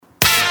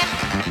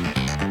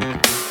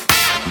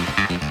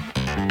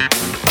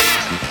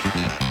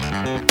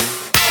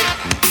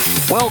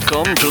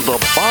Welcome to the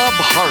Bob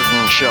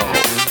Harden Show,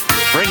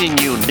 bringing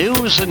you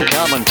news and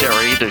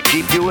commentary to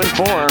keep you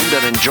informed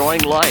and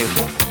enjoying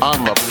life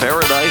on the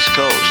Paradise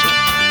Coast.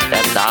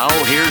 And now,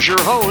 here's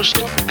your host,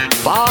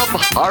 Bob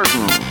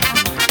Harden.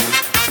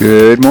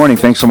 Good morning.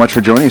 Thanks so much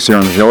for joining us here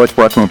on the show. It's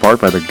brought to you in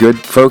part by the good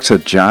folks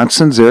at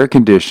Johnson's Air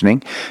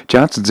Conditioning.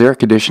 Johnson's Air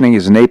Conditioning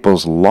is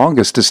Naples'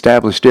 longest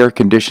established air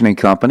conditioning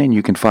company, and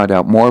you can find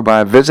out more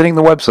by visiting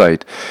the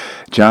website,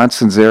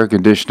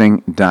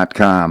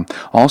 johnsonsairconditioning.com.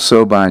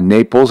 Also by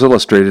Naples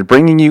Illustrated,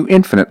 bringing you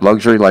infinite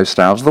luxury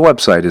lifestyles. The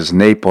website is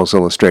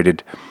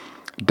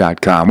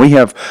naplesillustrated.com. We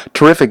have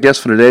terrific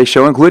guests for today's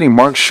show, including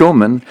Mark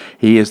Schulman.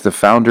 He is the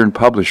founder and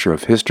publisher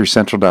of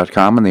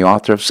HistoryCentral.com and the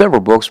author of several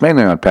books,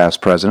 mainly on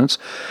past presidents.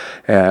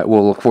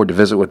 We'll look forward to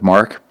visit with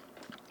Mark.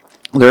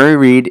 Larry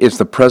Reed is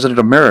the president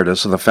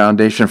emeritus of the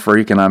Foundation for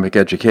Economic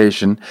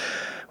Education.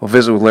 We'll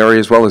visit with Larry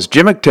as well as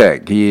Jim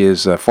McTagg. He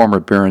is a former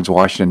Barron's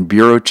Washington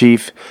bureau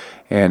chief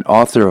and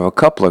author of a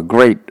couple of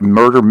great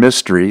murder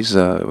mysteries.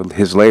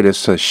 His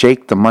latest,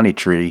 Shake the Money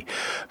Tree,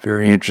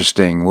 very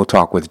interesting. We'll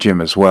talk with Jim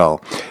as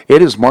well.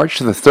 It is March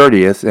the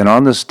 30th, and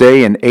on this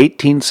day in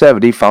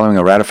 1870, following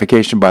a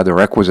ratification by the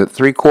requisite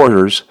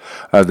three-quarters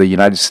of the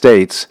United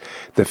States,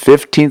 the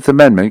 15th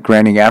Amendment,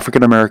 granting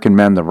African-American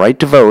men the right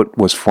to vote,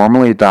 was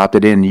formally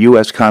adopted in the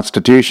U.S.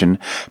 Constitution,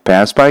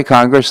 passed by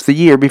Congress the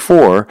year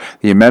before.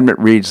 The amendment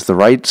reads, "The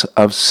rights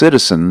of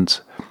citizens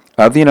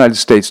of the United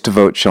States to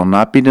vote shall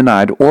not be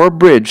denied or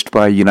abridged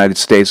by the United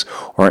States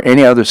or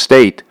any other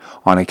state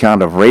on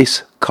account of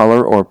race,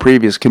 color, or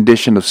previous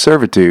condition of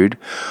servitude."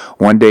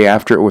 One day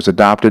after it was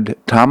adopted,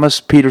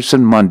 Thomas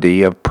Peterson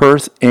Mundy of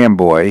Perth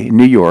Amboy,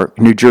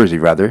 New Jersey,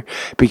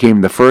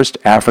 became the first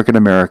African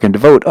American to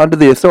vote under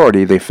the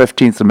authority of the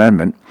 15th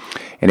Amendment.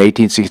 In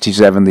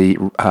 1867, the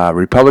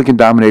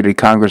Republican-dominated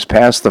Congress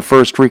passed the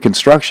first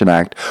Reconstruction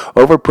Act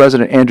over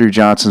President Andrew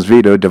Johnson's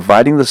veto,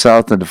 dividing the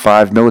South into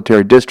 5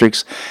 military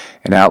districts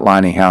and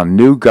outlining how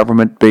new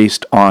government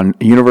based on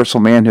universal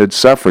manhood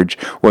suffrage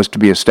was to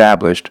be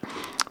established.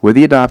 With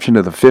the adoption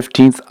of the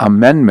 15th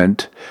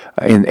Amendment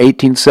in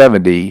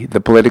 1870, the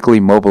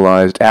politically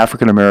mobilized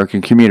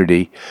African-American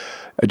community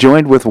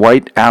joined with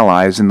white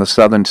allies in the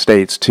southern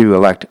states to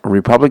elect a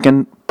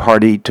Republican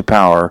Party to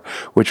power,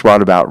 which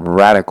brought about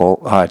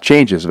radical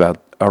changes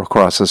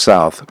across the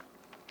South.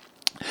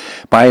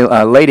 By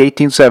late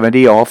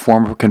 1870, all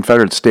former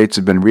Confederate states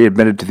had been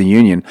readmitted to the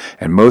Union,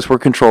 and most were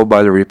controlled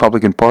by the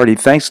Republican Party,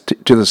 thanks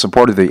to the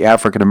support of the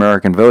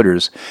African-American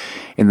voters.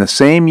 In the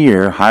same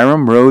year,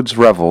 Hiram Rhodes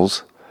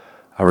Revels,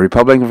 a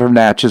Republican from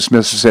Natchez,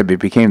 Mississippi,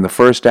 became the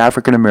first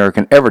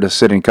African-American ever to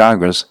sit in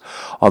Congress.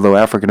 Although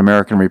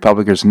African-American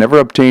Republicans never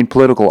obtained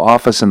political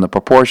office in the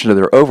proportion of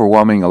their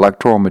overwhelming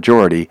electoral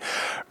majority,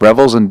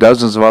 Revels and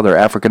dozens of other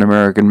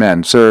African-American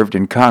men served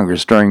in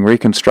Congress during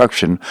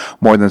Reconstruction.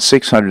 More than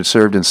 600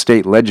 served in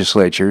state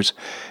legislatures,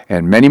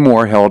 and many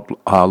more held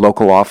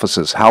local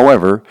offices.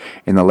 However,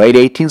 in the late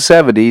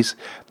 1870s,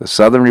 the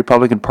Southern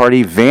Republican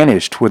Party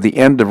vanished with the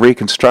end of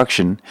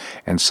Reconstruction,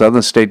 and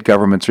Southern state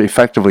governments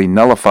effectively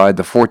nullified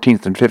the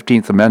 14th and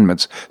 15th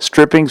Amendments,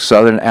 stripping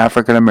Southern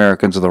African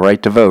Americans of the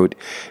right to vote.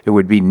 It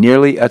would be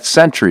nearly a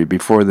century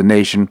before the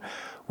nation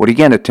would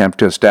again attempt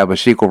to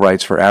establish equal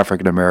rights for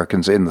African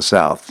Americans in the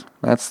South.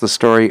 That's the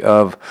story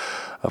of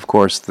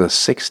course, the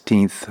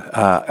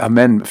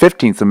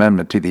 15th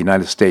Amendment to the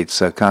United States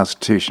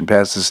Constitution,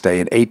 passed this day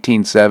in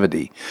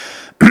 1870.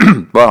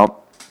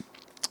 Well,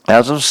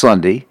 as of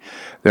Sunday,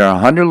 there are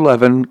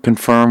 111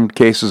 confirmed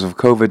cases of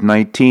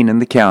COVID-19 in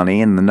the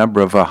county, and the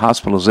number of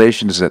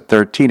hospitalizations is at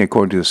 13,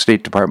 according to the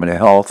State Department of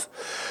Health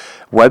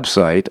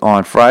website.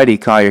 On Friday,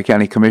 Collier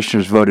County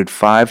Commissioners voted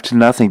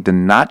 5-0 to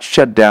not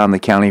shut down the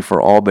county for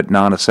all but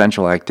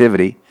non-essential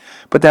activity.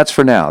 But that's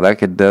for now. They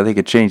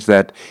could change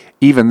that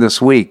even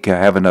this week,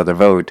 have another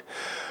vote.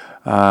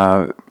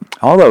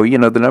 Although,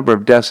 the number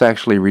of deaths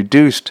actually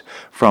reduced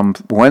from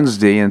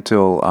Wednesday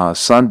until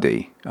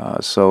Sunday.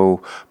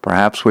 So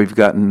perhaps we've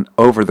gotten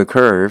over the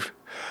curve.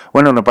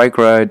 Went on a bike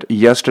ride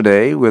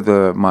yesterday with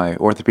my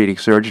orthopedic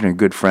surgeon and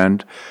good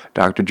friend,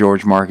 Dr.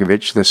 George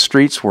Markovich. The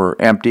streets were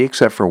empty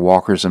except for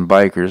walkers and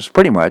bikers,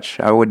 pretty much.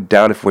 I would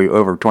doubt if we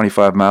over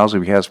 25 miles,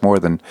 we has more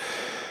than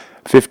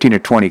 15 or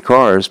 20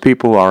 cars.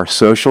 People are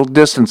social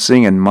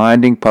distancing and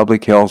minding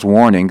public health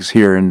warnings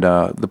here in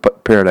the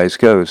Paradise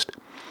Coast.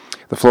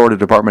 The Florida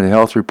Department of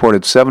Health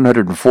reported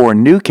 704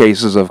 new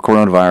cases of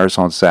coronavirus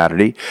on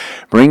Saturday,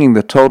 bringing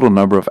the total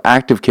number of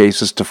active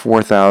cases to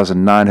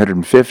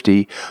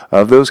 4,950.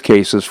 Of those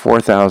cases,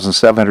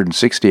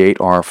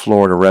 4,768 are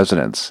Florida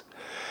residents.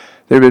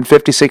 There have been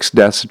 56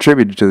 deaths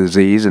attributed to the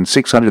disease, and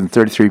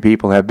 633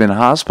 people have been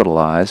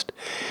hospitalized.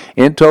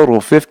 In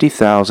total,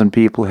 50,000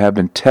 people have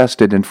been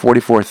tested, and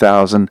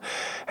 44,000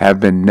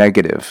 have been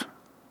negative.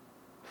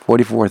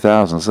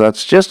 44,000. So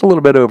that's just a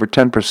little bit over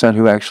 10%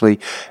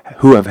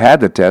 who have had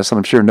the test. And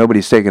I'm sure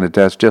nobody's taken a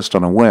test just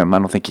on a whim. I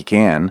don't think you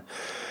can.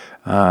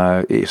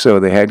 So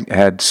they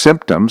had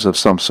symptoms of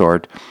some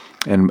sort,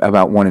 and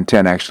about 1 in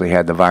 10 actually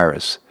had the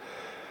virus.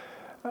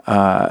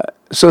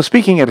 So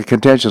speaking at a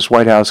contentious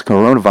White House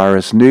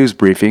coronavirus news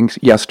briefing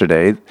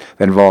yesterday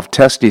that involved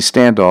testy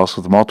standoffs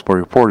with multiple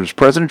reporters,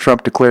 President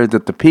Trump declared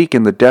that the peak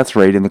in the death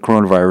rate in the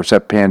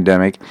coronavirus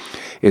pandemic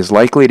is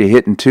likely to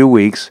hit in 2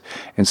 weeks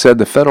and said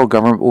the federal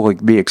government will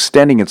be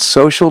extending its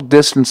social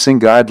distancing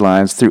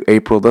guidelines through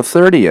April the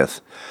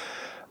 30th.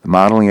 The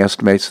modeling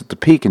estimates that the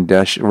peak in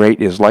death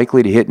rate is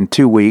likely to hit in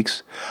 2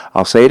 weeks.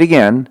 I'll say it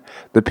again.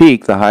 The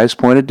peak, the highest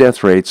point of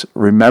death rates,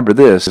 remember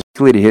this, is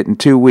likely to hit in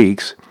 2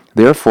 weeks.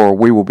 Therefore,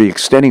 we will be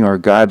extending our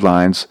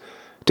guidelines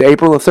to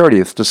April the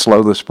 30th to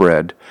slow the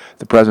spread.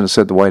 The president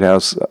said the White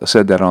House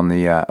said that on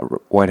the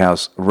White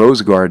House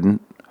Rose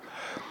Garden,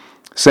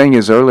 saying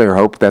his earlier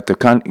hope that the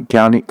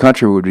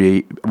country would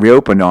be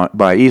reopened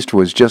by Easter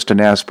was just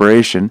an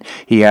aspiration.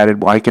 He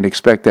added, I can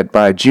expect that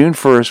by June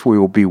 1st we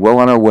will be well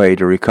on our way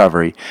to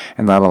recovery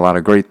and that a lot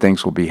of great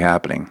things will be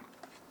happening.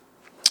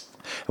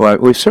 Well,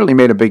 we've certainly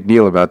made a big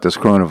deal about this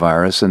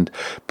coronavirus, and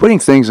putting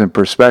things in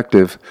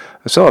perspective,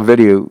 I saw a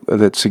video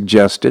that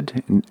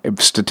suggested,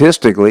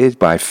 statistically,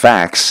 by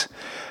facts,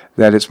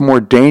 that it's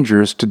more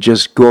dangerous to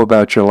just go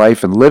about your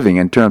life and living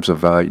in terms of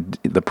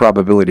the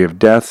probability of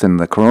death in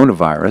the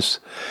coronavirus.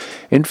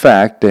 In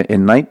fact,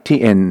 in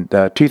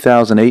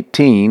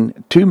 2018,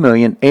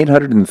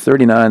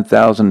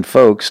 2,839,000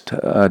 folks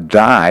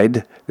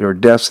died. There were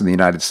deaths in the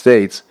United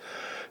States.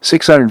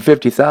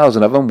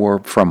 650,000 of them were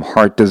from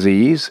heart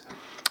disease.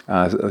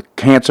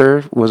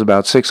 Cancer was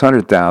about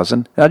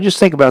 600,000. Now just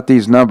think about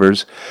these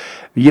numbers.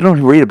 You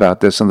don't read about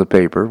this in the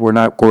paper. We're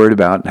not worried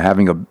about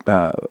having a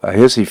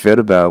hissy fit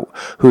about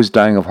who's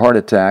dying of heart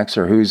attacks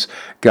or who's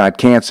got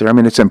cancer. I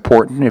mean, it's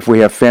important. If we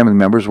have family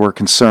members, we're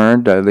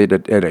concerned.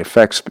 It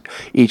affects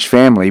each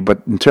family.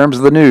 But in terms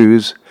of the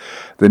news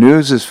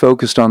is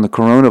focused on the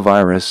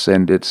coronavirus,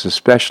 and it's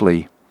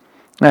especially,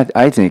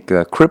 I think,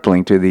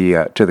 crippling to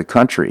the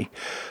country.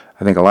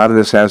 I think a lot of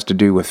this has to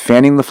do with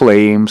fanning the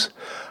flames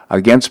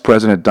against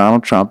President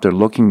Donald Trump. They're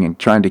looking and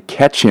trying to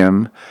catch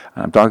him.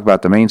 I'm talking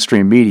about the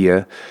mainstream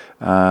media,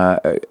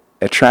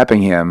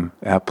 trapping him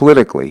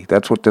politically.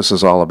 That's what this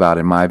is all about,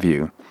 in my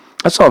view.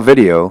 I saw a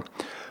video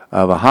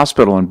of a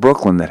hospital in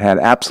Brooklyn that had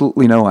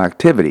absolutely no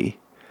activity.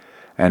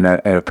 And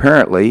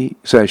apparently,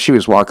 so she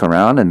was walking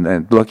around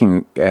and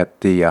looking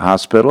at the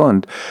hospital,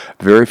 and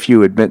very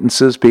few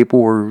admittances.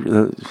 People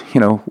were,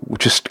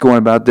 just going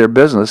about their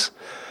business.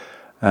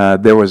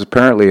 There was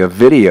apparently a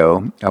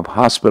video of a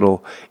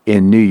hospital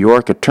in New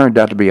York. It turned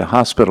out to be a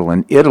hospital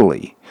in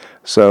Italy.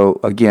 So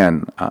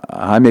again,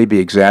 I may be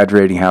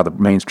exaggerating how the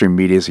mainstream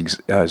media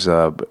is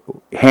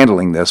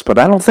handling this, but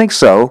I don't think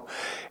so.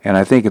 And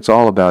I think it's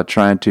all about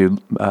trying to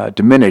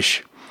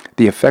diminish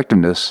the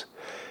effectiveness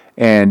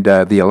and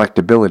the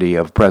electability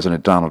of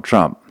President Donald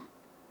Trump.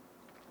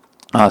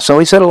 So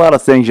he said a lot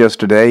of things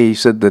yesterday. He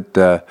said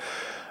that,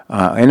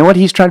 and what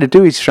he's trying to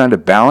do, he's trying to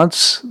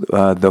balance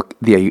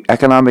the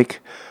economic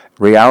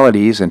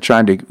realities and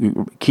trying to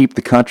keep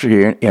the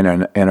country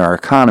and our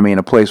economy in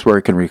a place where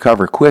it can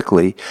recover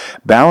quickly,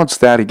 balance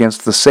that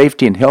against the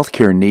safety and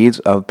healthcare needs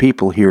of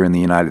people here in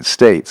the United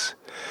States.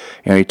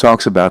 He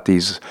talks about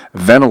these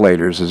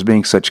ventilators as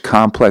being such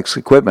complex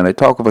equipment. I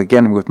talked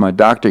again with my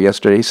doctor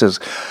yesterday. He says,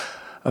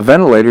 a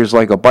ventilator is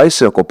like a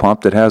bicycle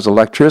pump that has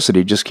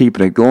electricity, just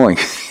keeping it going.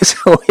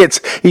 So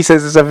he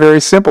says it's a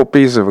very simple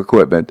piece of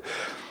equipment.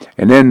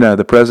 And then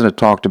the president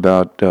talked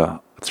about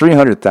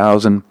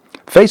 300,000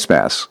 face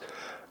masks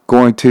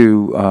going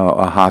to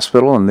a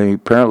hospital, and they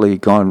apparently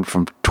gone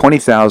from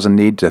 20,000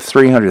 need to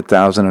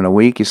 300,000 in a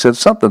week. He said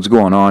something's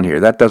going on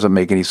here. That doesn't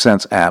make any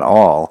sense at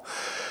all.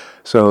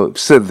 So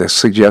the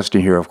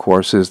suggestion here, of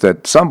course, is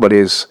that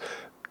somebody's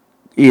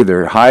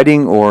either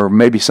hiding or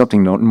maybe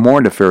something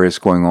more nefarious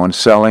going on,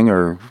 selling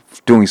or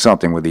doing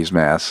something with these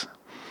masks.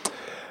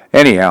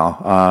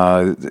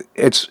 Anyhow,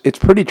 it's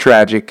pretty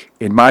tragic,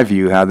 in my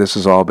view, how this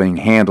is all being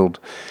handled.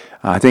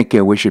 I think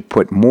we should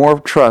put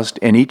more trust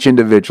in each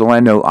individual.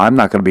 I know I'm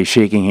not going to be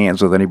shaking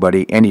hands with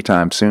anybody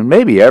anytime soon,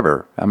 maybe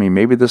ever. I mean,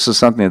 maybe this is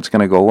something that's going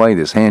to go away,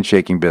 this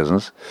handshaking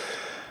business.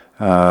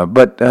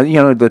 But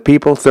the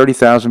people,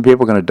 30,000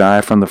 people are going to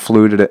die from the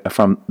flu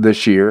from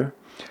this year.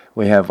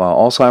 We have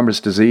Alzheimer's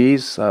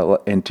disease.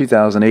 In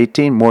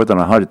 2018, more than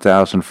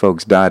 100,000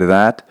 folks died of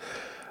that.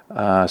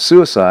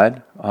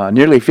 Suicide,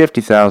 nearly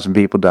 50,000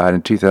 people died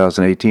in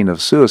 2018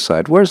 of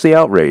suicide. Where's the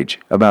outrage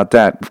about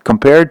that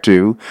compared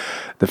to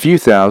the few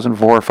thousand,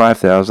 4,000 or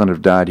 5,000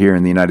 have died here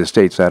in the United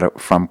States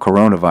from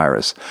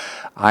coronavirus?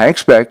 I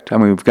expect,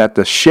 we've got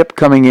the ship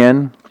coming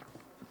in,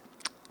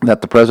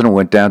 that the president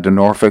went down to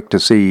Norfolk to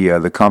see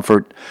the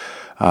Comfort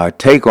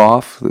take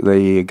off.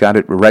 They got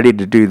it ready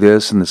to do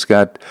this, and it's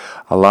got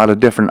a lot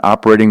of different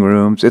operating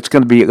rooms. It's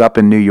going to be up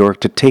in New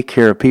York to take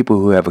care of people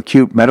who have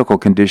acute medical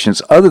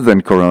conditions other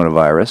than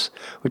coronavirus,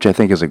 which I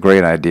think is a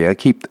great idea.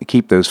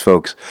 Keep those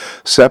folks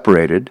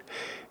separated.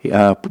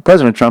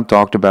 President Trump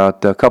talked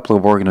about a couple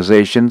of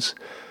organizations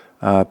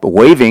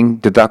waiving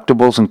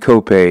deductibles and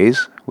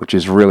co-pays, which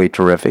is really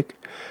terrific.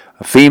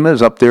 FEMA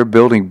is up there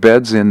building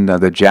beds in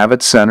the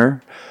Javits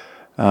Center.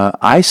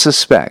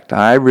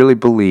 I really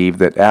believe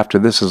that after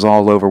this is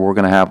all over, we're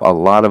going to have a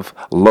lot of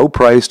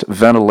low-priced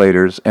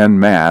ventilators en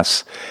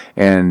masse,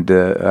 and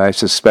I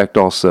suspect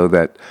also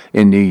that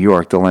in New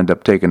York they'll end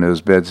up taking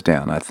those beds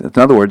down. In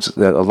other words,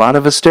 a lot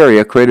of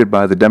hysteria created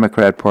by the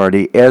Democrat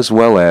Party as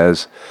well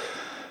as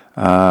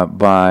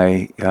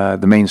by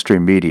the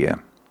mainstream media.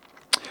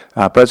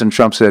 President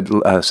Trump said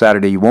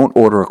Saturday he won't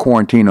order a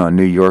quarantine on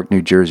New York,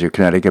 New Jersey, or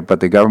Connecticut, but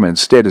the government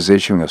instead is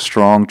issuing a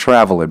strong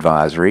travel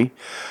advisory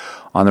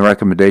on the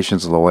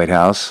recommendations of the White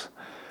House.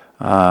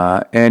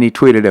 And he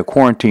tweeted a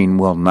quarantine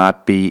will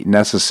not be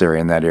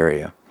necessary in that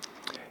area.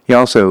 He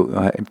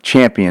also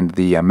championed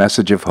the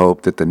message of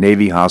hope that the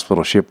Navy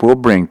hospital ship will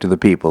bring to the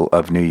people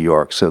of New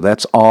York. So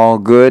that's all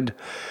good.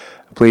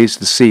 Pleased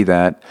to see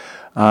that.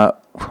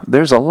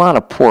 There's a lot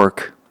of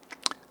pork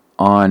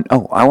on...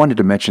 Oh, I wanted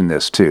to mention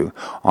this too.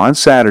 On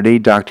Saturday,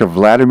 Dr.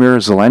 Vladimir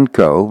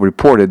Zelenko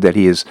reported that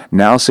he has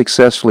now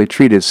successfully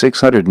treated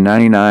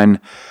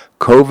 699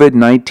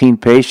 COVID-19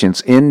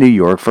 patients in New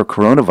York for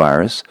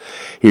coronavirus.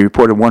 He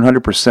reported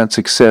 100%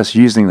 success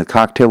using the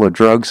cocktail of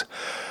drugs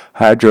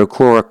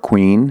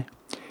hydrochloroquine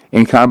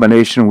in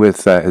combination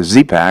with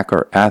Z-Pak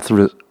or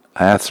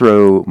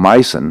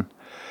athromycin,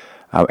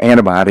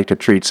 antibiotic to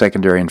treat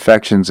secondary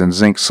infections, and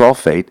zinc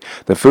sulfate.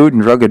 The Food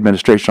and Drug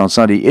Administration on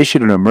Sunday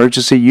issued an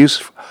emergency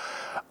use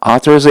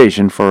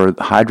authorization for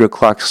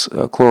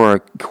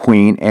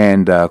hydrochloroquine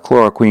and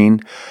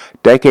chloroquine,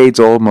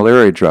 decades-old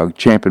malaria drug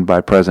championed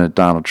by President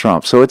Donald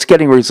Trump. So it's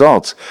getting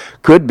results.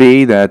 Could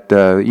be that,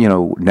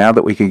 now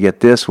that we can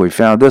get this, we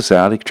found this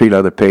out, it can treat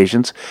other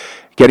patients,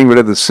 getting rid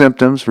of the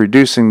symptoms,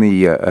 reducing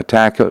the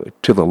attack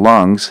to the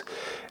lungs,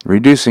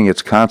 reducing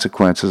its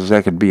consequences.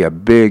 That could be a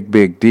big,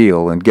 big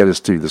deal and get us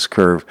through this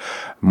curve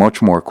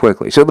much more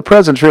quickly. So the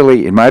president's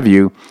really, in my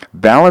view,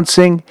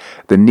 balancing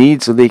the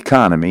needs of the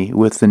economy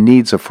with the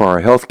needs of our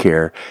health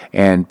care,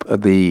 and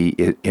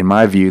in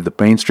my view, the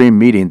mainstream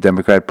media and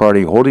Democrat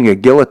Party holding a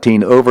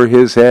guillotine over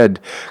his head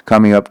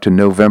coming up to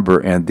November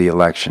and the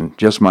election.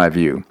 Just my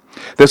view.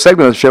 This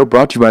segment of the show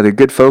brought to you by the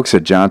good folks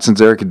at Johnson's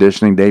Air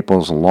Conditioning,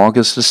 Naples'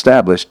 longest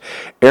established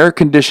air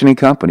conditioning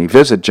company.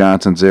 Visit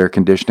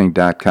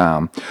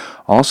johnsonsairconditioning.com.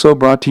 Also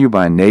brought to you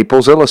by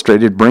Naples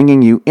Illustrated,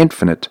 bringing you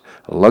infinite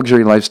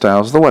luxury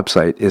lifestyles. The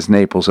website is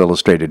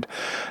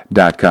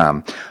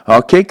naplesillustrated.com.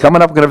 Okay,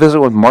 coming up, we're going to visit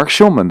with Mark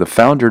Schulman, the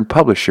founder and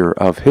publisher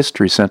of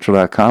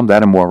HistoryCentral.com.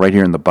 That and more right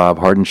here in The Bob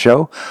Harden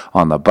Show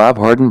on the Bob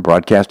Harden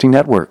Broadcasting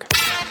Network.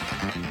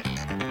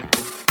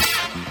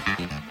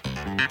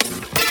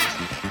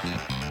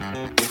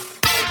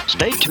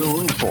 Stay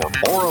tuned for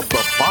more of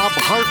The Bob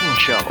Harden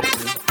Show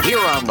here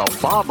on the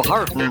Bob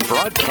Harden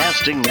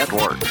Broadcasting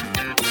Network.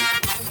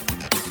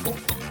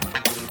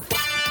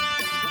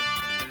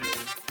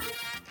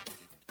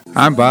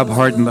 I'm Bob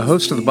Harden, the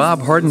host of The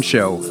Bob Harden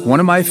Show. One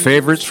of my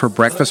favorites for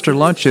breakfast or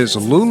lunch is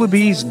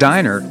Lulabee's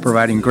Diner,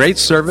 providing great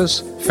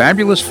service,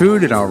 fabulous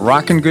food, and a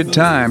rockin' good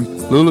time.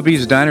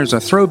 Lulabee's Diner is a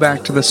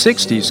throwback to the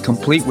 60s,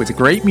 complete with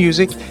great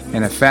music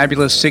and a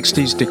fabulous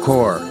 60s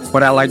decor.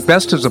 What I like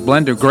best is a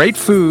blend of great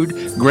food,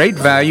 great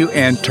value,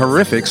 and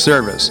terrific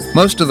service.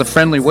 Most of the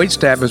friendly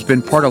waitstaff has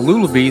been part of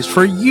Lulabee's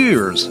for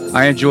years.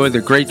 I enjoy the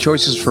great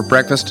choices for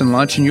breakfast and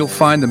lunch, and you'll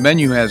find the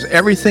menu has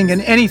everything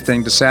and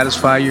anything to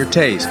satisfy your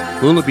taste.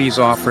 Lulabee's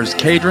offers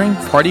catering,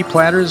 party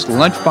platters,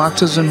 lunch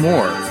boxes, and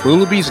more.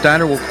 Lulabee's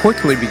Diner will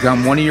quickly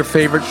become one of your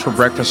favorites for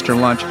breakfast or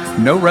lunch.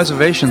 No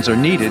reservations are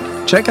needed.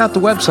 Check out the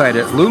website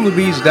at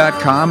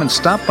lulabees.com and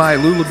stop by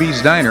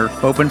Lulabee's Diner,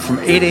 open from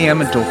 8 a.m.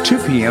 until 2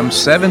 p.m.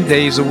 7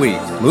 days a week.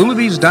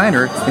 Lulabee's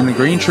Diner in the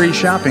Green Tree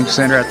Shopping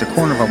Center at the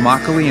corner of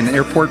Immokalee and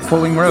Airport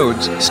Pulling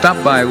Roads.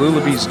 Stop by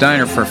Lulabee's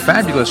Diner for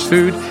fabulous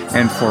food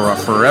and for a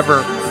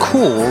forever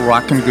cool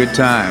rockin' good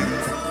time.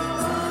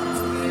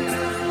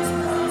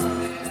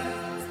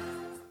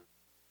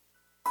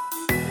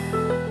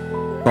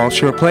 Gulf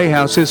Shore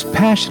Playhouse is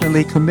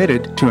passionately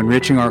committed to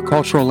enriching our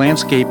cultural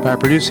landscape by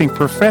producing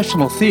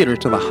professional theater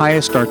to the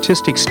highest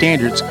artistic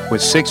standards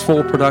with 6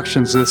 full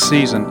productions this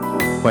season.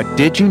 But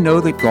did you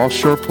know that Gulf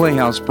Shore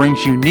Playhouse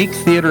brings unique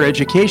theater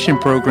education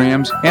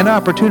programs and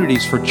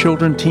opportunities for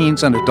children,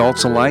 teens, and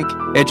adults alike?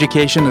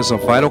 Education is a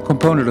vital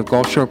component of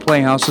Gulf Shore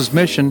Playhouse's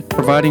mission,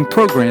 providing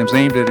programs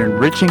aimed at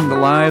enriching the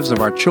lives of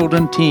our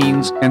children,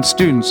 teens, and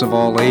students of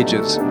all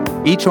ages.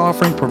 Each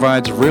offering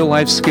provides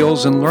real-life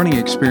skills and learning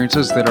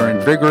experiences that are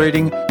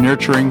invigorating,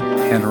 nurturing,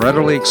 and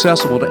readily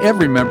accessible to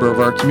every member of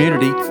our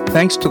community,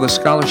 thanks to the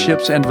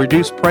scholarships and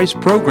reduced price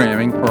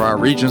programming for our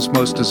region's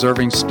most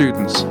deserving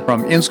students.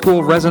 From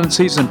in-school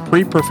residencies and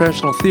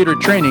pre-professional theater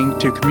training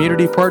to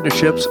community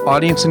partnerships,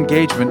 audience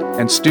engagement,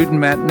 and student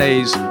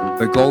matinees,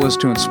 the goal is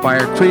to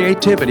inspire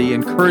creativity,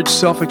 encourage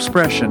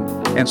self-expression,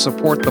 and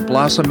support the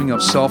blossoming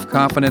of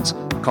self-confidence,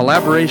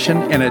 collaboration,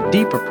 and a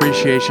deep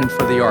appreciation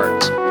for the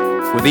arts.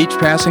 With each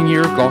passing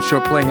year, Gulf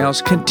Shore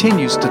Playhouse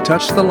continues to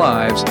touch the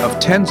lives of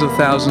tens of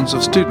thousands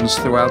of students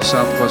throughout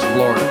Southwest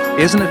Florida.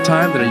 Isn't it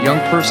time that a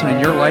young person in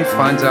your life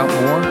finds out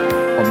more?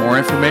 For more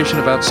information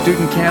about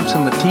student camps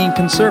and the Teen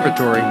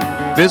Conservatory,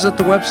 visit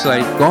the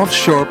website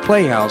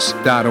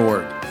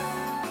gulfshoreplayhouse.org.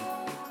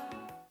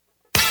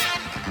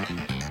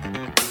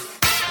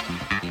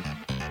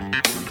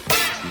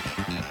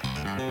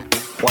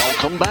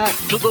 Welcome back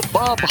to the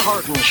Bob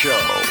Harden Show.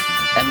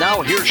 And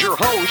now here's your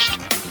host,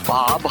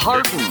 Bob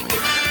Harden.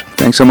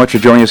 Thanks so much for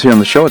joining us here on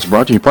the show. It's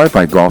brought to you in part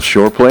by Gulf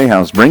Shore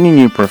Playhouse, bringing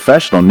you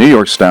professional New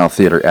York-style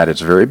theater at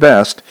its very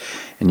best.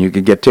 And you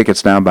can get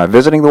tickets now by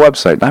visiting the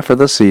website, not for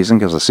this season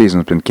because the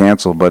season's been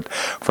canceled, but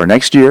for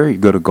next year, you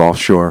go to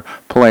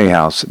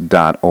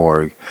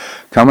gulfshoreplayhouse.org.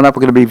 Coming up, we're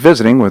going to be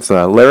visiting with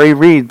Larry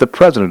Reed, the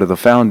president of the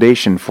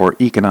Foundation for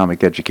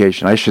Economic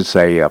Education. I should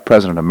say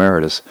President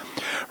Emeritus.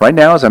 Right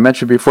now, as I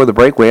mentioned before the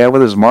break, we have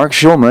with us Mark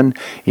Schulman.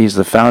 He's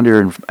the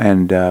founder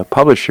and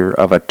publisher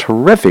of a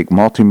terrific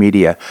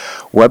multimedia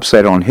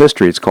website on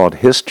history. It's called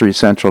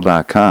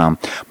historycentral.com.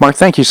 Mark,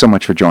 thank you so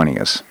much for joining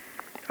us.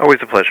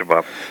 Always a pleasure,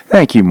 Bob.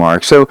 Thank you,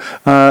 Mark. So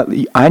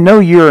I know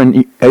you're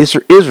in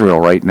Israel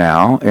right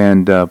now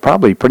and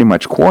probably pretty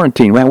much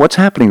quarantined. What's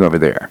happening over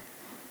there?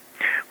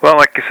 Well,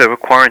 like you said, we're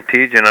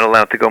quarantined. You're not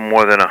allowed to go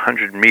more than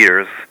 100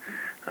 meters,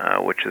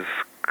 which is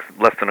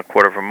less than a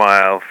quarter of a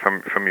mile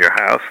from your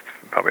house,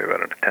 probably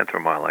about a tenth of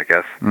a mile, I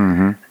guess.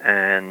 Mm-hmm.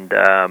 And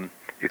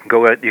you can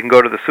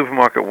go to the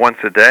supermarket once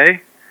a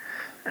day,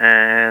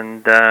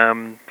 and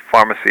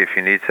pharmacy if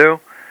you need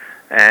to.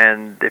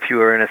 And if you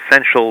are an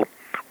essential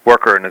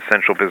worker in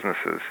essential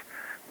businesses,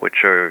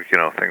 which are,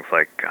 things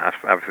like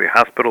obviously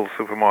hospitals,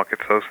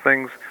 supermarkets, those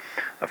things,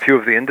 a few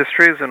of the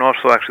industries, and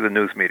also actually the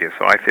news media.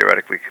 So I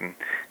theoretically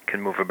can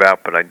move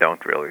about, but I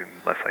don't really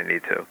unless I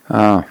need to.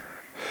 Oh,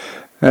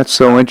 that's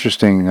so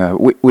interesting.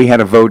 We had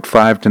a vote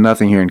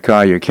 5-0 here in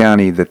Collier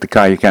County that the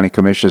Collier County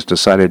Commissioners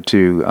decided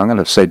to, I'm going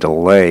to say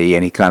delay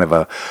any kind of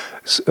a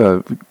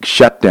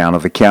shutdown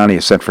of the county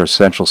except for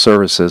essential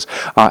services.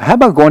 How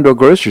about going to a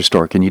grocery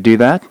store? Can you do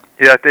that?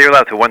 Yeah, they're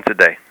allowed to once a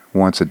day.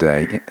 Once a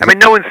day. I mean,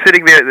 no one's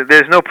sitting there.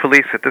 There's no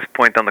police at this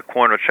point on the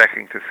corner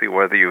checking to see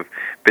whether you've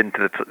been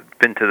to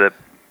the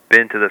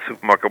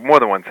supermarket more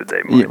than once a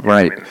day. Yeah,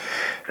 right. I mean,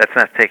 that's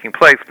not taking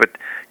place, but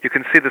you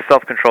can see the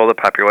self-control of the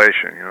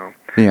population.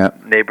 Yeah.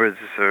 Neighbors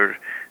are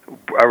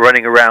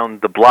running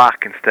around the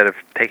block instead of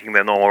taking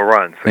their normal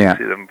run. So yeah. You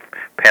see them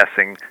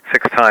passing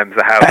 6 times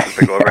the house as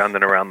they go around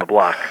and around the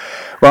block.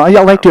 Well,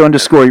 I'd like to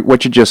underscore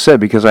what you just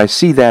said because I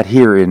see that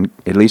here in,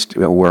 at least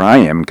where I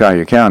am, in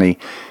Collier County,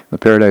 the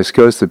Paradise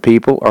Coast, the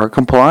people are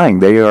complying.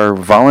 They are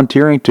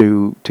volunteering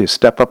to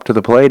step up to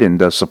the plate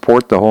and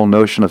support the whole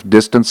notion of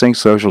distancing,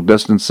 social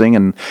distancing,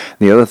 and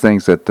the other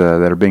things that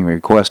are being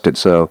requested.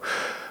 So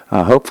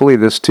hopefully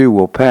this too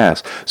will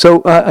pass.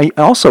 So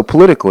also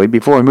politically,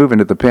 before we move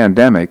into the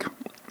pandemic,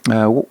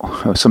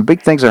 some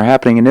big things are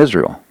happening in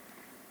Israel.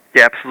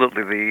 Yeah,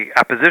 absolutely. The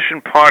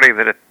opposition party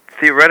that had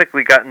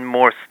theoretically gotten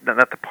more,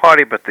 not the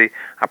party, but the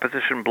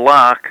opposition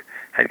bloc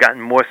had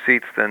gotten more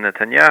seats than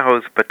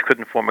Netanyahu's, but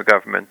couldn't form a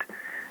government,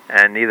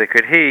 and neither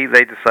could he.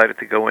 They decided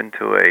to go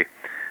into a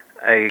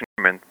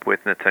government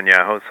with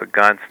Netanyahu, so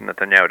Gantz and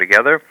Netanyahu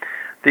together.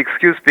 The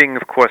excuse being,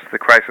 of course, the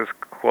crisis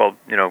caused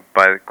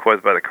by the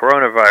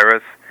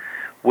coronavirus,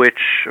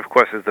 which, of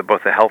course, is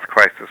both the health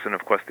crisis and,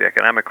 of course, the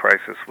economic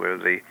crisis, where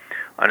the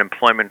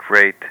unemployment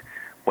rate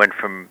went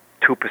from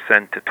 2%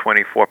 to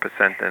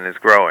 24% and is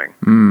growing.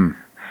 Mm.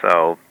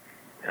 So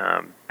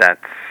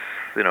that's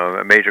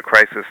a major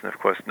crisis, and of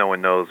course no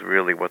one knows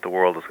really what the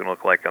world is going to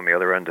look like on the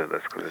other end of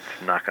this because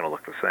it's not going to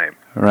look the same.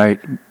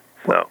 Right.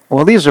 So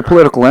well, these are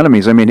political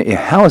enemies. I mean,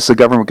 how is the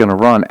government going to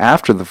run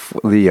after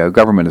the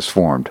government is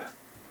formed?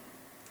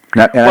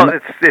 These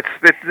are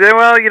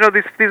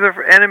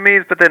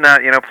enemies, but they're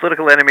not.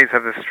 Political enemies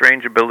have this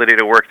strange ability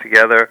to work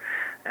together,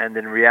 and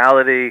in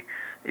reality,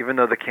 even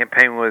though the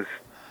campaign was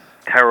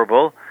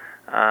terrible,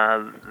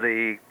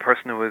 the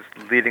person who was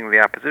leading the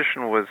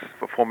opposition was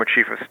a former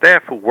chief of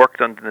staff who worked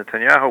under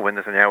Netanyahu when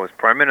Netanyahu was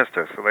prime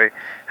minister. So they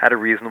had a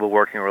reasonable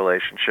working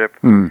relationship.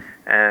 Mm.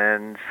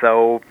 And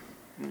so,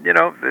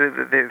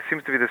 there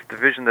seems to be this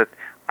division that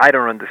I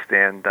don't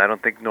understand. I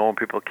don't think normal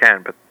people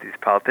can, but these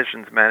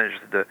politicians manage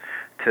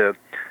to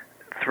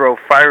throw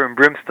fire and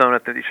brimstone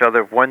at each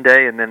other one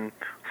day and then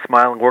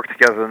smile and work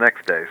together the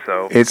next day.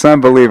 So it's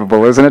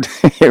unbelievable, isn't it?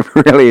 It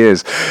really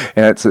is.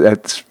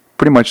 It's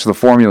pretty much the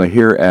formula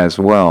here as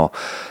well.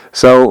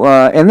 So,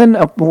 and then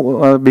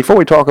before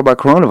we talk about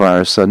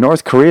coronavirus,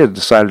 North Korea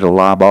decided to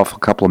lob off a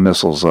couple of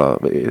missiles,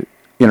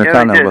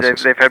 intercontinental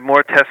missiles. They've had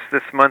more tests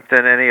this month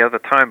than any other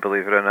time,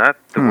 believe it or not.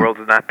 The world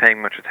is not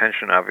paying much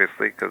attention,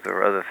 obviously, because there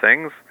are other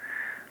things.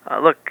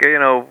 Look,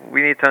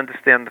 we need to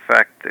understand the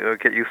fact,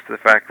 get used to the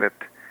fact that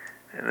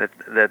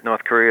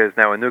North Korea is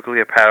now a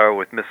nuclear power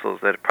with missiles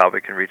that probably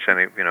can reach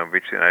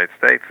reach the United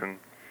States, and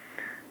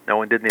no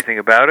one did anything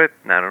about it,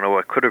 and I don't know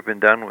what could have been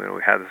done. We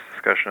had this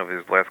discussion over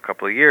these last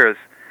couple of years,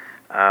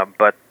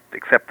 but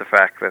accept the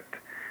fact that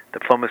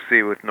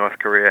diplomacy with North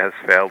Korea has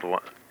failed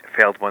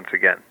once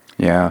again.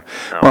 Yeah.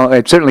 So. Well,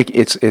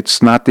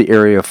 it's not the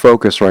area of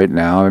focus right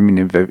now. I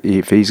mean,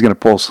 if he's going to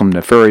pull some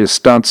nefarious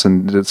stunts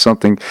and did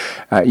something,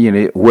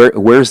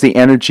 where's the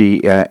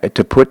energy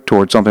to put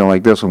towards something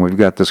like this when we've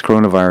got this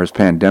coronavirus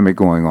pandemic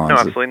going on? No,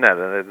 absolutely not.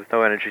 There's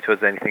no energy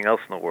towards anything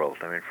else in the world.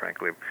 I mean,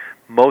 frankly,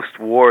 most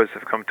wars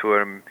have come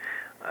to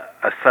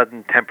a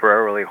sudden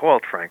temporarily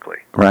halt, frankly.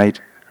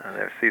 Right.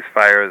 Their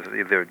ceasefires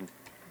either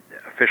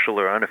official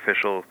or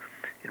unofficial,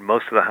 in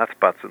most of the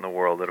hotspots in the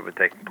world that have been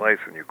taking place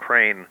in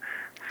Ukraine,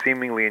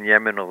 seemingly in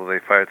Yemen, although they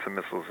fired some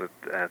missiles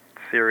at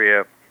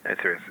Syria,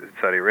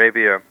 Saudi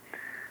Arabia,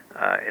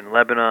 in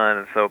Lebanon,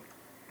 and so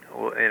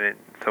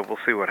we'll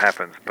see what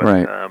happens. But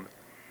right.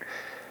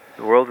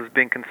 The world is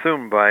being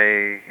consumed by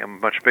a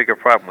much bigger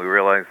problem. We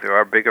realize there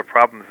are bigger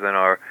problems than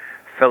our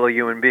fellow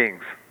human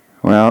beings.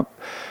 Well,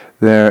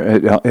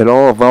 it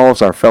all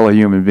involves our fellow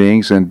human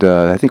beings, and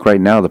I think right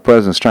now the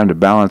president's trying to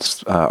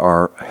balance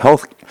our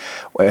health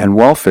and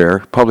welfare,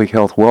 public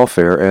health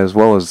welfare, as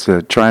well as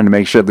trying to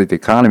make sure that the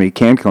economy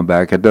can come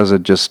back. It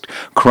doesn't just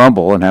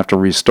crumble and have to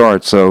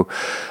restart. So,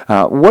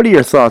 what are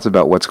your thoughts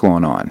about what's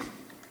going on?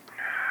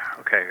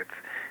 Okay,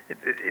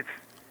 it's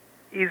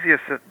easy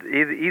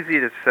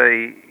to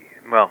say.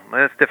 Well,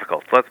 it's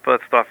difficult. Let's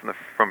start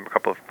from a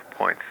couple of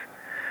points.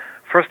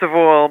 First of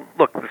all,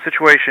 look, the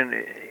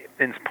situation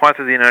in parts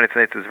of the United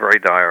States is very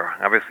dire.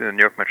 Obviously, the New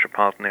York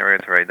metropolitan area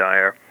is very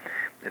dire.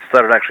 It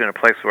started actually in a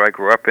place where I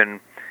grew up in,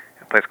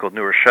 a place called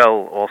New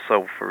Rochelle,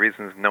 also for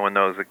reasons no one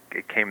knows.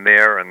 It came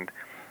there, and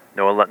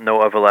know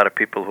of a lot of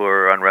people who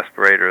are on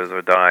respirators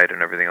or died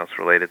and everything else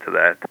related to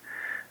that.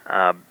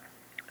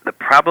 The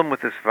problem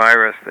with this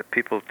virus that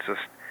people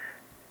just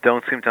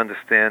don't seem to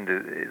understand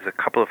is a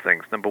couple of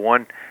things. Number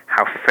one,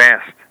 how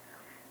fast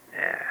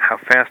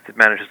it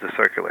manages to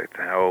circulate,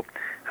 how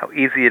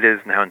easy it is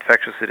and how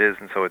infectious it is,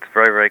 and so it's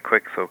very, very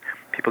quick, so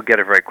people get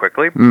it very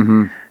quickly.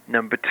 Mm-hmm.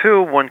 Number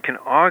two, one can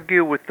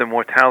argue with the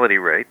mortality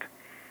rate.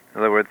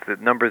 In other words, the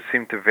numbers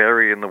seem to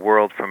vary in the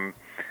world from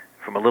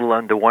a little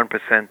under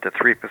 1% to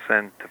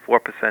 3% to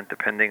 4%,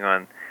 depending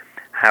on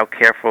how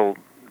careful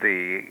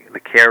the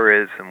care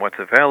is and what's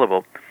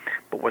available.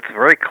 But what's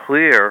very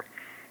clear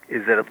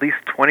is that at least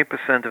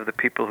 20% of the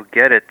people who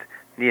get it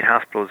need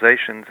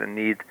hospitalizations and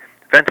need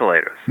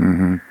ventilators.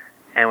 Mm-hmm.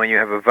 And when you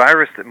have a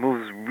virus that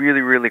moves really,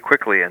 really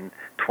quickly and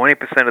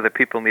 20% of the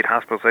people need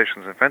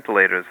hospitalizations and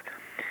ventilators,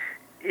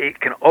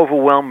 it can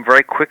overwhelm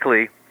very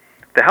quickly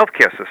the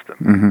healthcare system.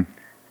 Mm-hmm.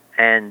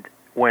 And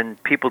when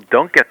people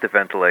don't get the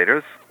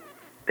ventilators,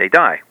 they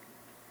die.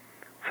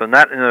 So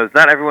not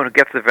everyone who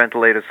gets the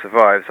ventilator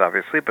survives,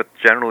 obviously, but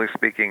generally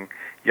speaking,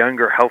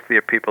 younger,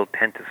 healthier people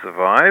tend to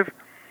survive,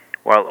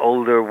 while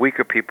older,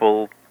 weaker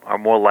people are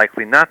more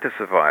likely not to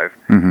survive.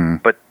 Mm-hmm.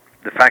 But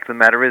the fact of the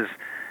matter is,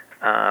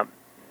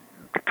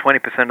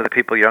 20% of the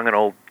people, young and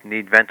old,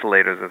 need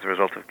ventilators as a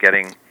result of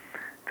getting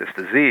this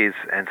disease.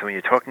 And so when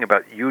you're talking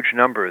about huge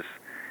numbers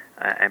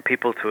and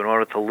people, in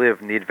order to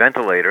live, need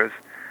ventilators,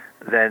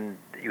 then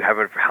you have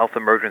a health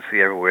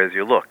emergency everywhere as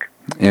you look.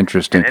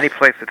 Interesting. And any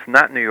place that's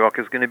not New York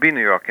is going to be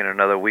New York in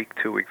another week,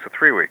 2 weeks, or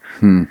 3 weeks,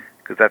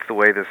 because that's the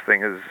way this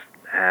thing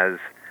has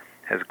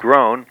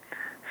grown.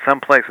 Some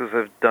places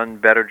have done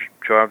better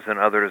jobs than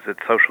others at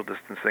social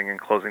distancing and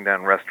closing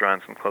down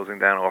restaurants and closing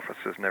down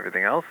offices and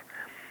everything else.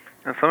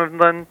 And some have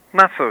done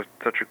not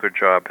such a good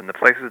job. And the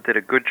places that did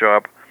a good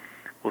job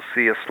will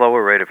see a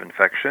slower rate of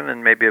infection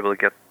and may be able to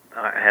get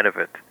ahead of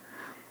it.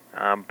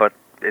 But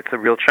it's a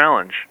real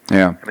challenge.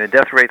 Yeah. I mean, the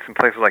death rates in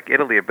places like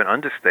Italy have been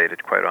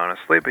understated, quite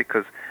honestly,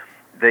 because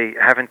they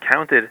haven't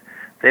counted.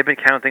 They've been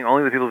counting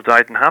only the people who've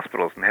died in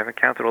hospitals, and they haven't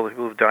counted all the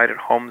people who've died at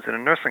homes and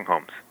in nursing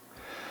homes.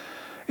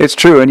 It's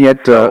true, and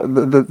yet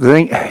the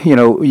thing,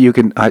 you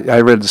can. I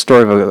read the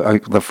story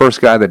of the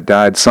first guy that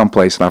died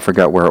someplace, and I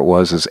forgot where it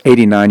was. Is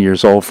 89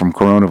 years old from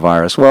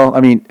coronavirus. Well,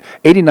 I mean,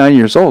 89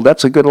 years old.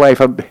 That's a good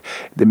life.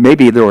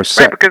 Maybe there were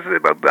right, because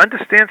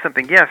understand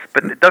something. Yes,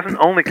 but it doesn't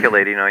only kill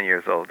 89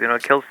 years old.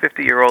 It kills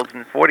 50-year-olds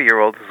and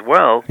 40-year-olds as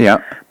well.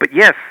 Yeah. But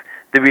yes,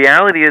 the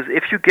reality is,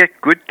 if you get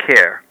good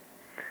care,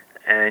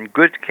 and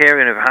good care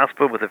in a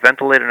hospital with a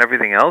ventilator and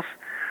everything else,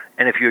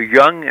 and if you're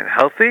young and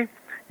healthy,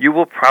 you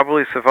will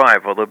probably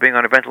survive, although being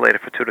on a ventilator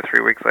for 2 to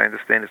 3 weeks, I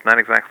understand, is not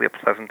exactly a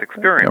pleasant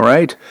experience.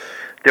 Right.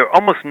 There are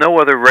almost no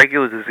other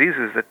regular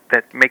diseases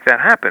that make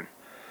that happen.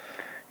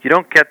 You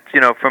don't get,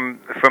 from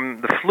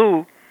the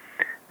flu,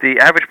 the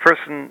average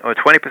person, or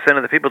 20%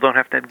 of the people, don't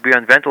have to be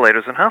on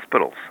ventilators in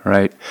hospitals.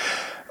 Right.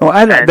 Well,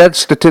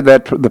 that's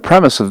the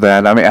premise of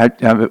that. I mean,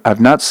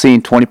 I've not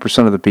seen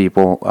 20% of the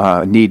people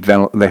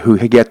who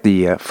get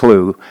the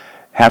flu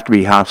have to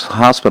be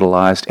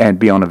hospitalized and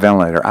be on a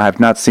ventilator. I have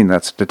not seen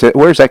that statistic.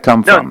 Where does that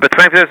come from? No, but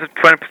 20% of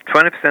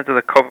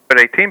the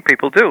COVID-19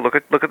 people do. Look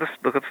at the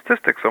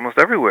statistics. Almost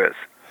everywhere.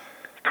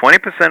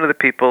 20% of the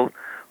people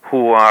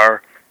who have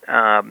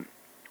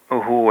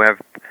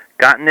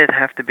gotten it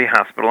have to be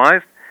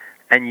hospitalized,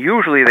 and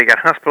usually they get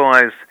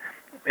hospitalized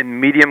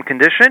in medium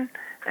condition,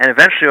 and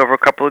eventually over a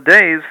couple of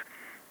days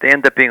they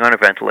end up being on a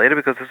ventilator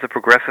because it's a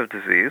progressive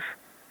disease.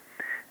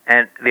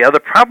 And the other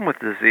problem with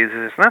the disease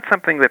is it's not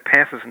something that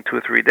passes in 2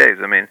 or 3 days.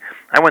 I mean,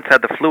 I once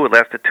had the flu, it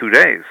lasted 2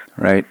 days.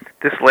 Right.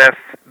 This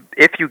lasts,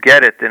 if you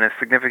get it in a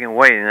significant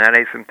way and not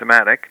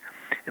asymptomatic,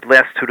 it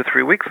lasts 2 to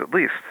 3 weeks at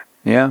least.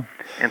 Yeah.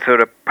 And so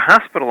to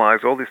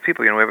hospitalize all these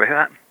people, we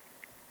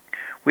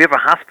have a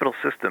hospital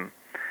system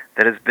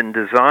that has been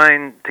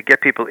designed to get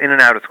people in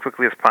and out as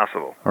quickly as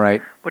possible.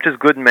 Right. Which is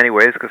good in many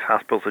ways because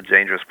hospitals are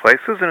dangerous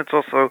places, and it's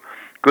also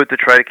good to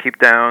try to keep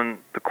down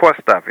the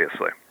cost,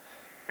 obviously.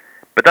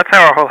 But that's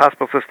how our whole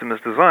hospital system is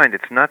designed.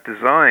 It's not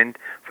designed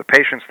for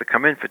patients to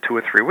come in for 2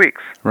 or 3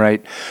 weeks.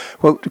 Right.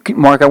 Well,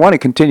 Mark, I want to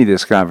continue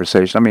this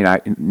conversation. I mean,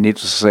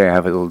 needless to say, I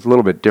have a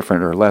little bit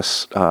different or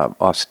less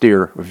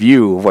austere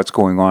view of what's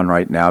going on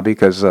right now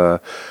because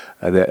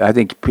I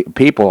think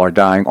people are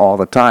dying all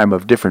the time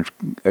of different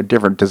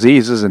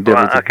diseases and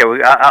different. Okay, well,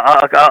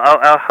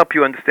 I'll help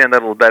you understand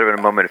that a little better in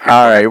a moment.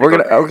 All right, we're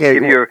gonna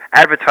give your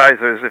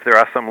advertisers, if there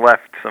are some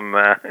left, some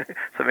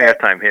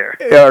airtime here.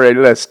 All right,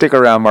 let's stick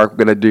around, Mark.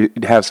 We're gonna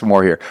have some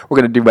more here. We're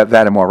gonna do about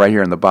that and more right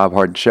here on the Bob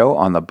Harden Show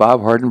on the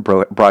Bob Harden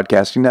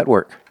Broadcasting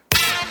Network.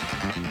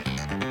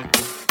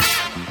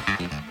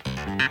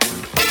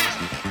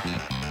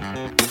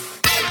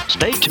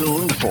 Stay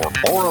tuned for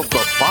more of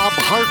the Bob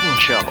Harden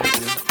Show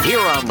here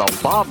on the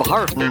Bob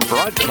Harden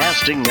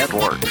Broadcasting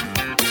Network.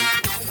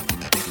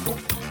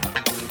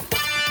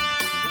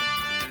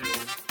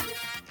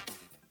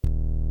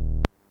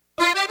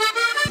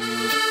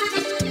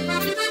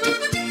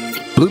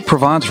 Blue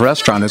Provence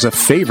Restaurant is a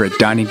favorite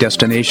dining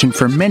destination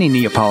for many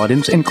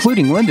Neapolitans,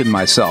 including Linda and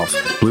myself.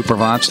 Blue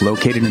Provence,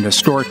 located in a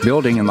historic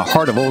building in the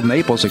heart of Old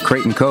Naples at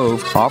Creighton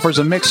Cove, offers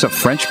a mix of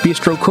French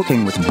bistro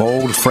cooking with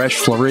bold, fresh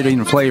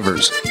Floridian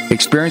flavors.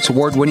 Experience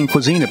award-winning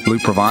cuisine at Blue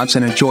Provence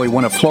and enjoy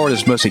one of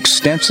Florida's most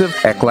extensive,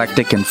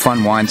 eclectic, and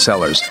fun wine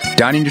cellars.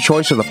 Dining your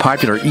choice of the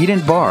popular Eat-In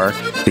Bar,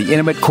 the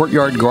intimate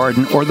courtyard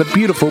garden, or the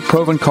beautiful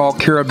Provencal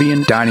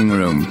Caribbean dining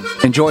room.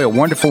 Enjoy a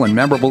wonderful and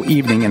memorable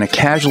evening in a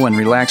casual and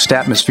relaxed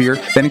atmosphere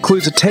that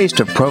includes a taste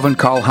of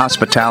Provencal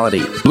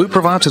hospitality. Blue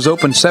Provence is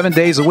open 7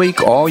 days a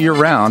week, all year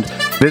round.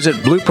 Visit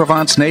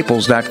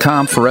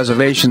BlueProvenceNaples.com for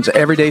reservations,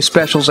 everyday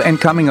specials, and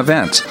coming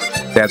events.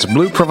 That's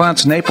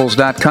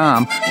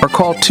BlueProvenceNaples.com or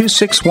call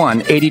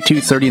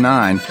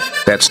 261-8239.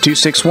 That's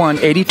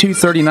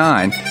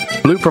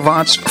 261-8239. Blue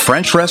Provence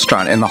French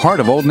Restaurant in the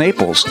heart of Old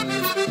Naples.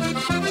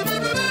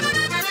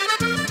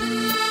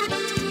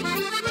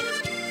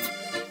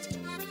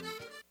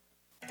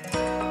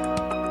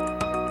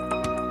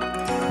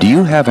 Do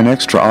you have an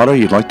extra auto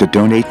you'd like to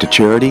donate to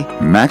charity?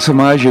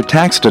 Maximize your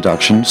tax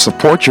deduction,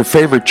 support your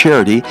favorite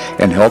charity,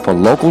 and help a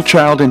local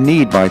child in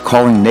need by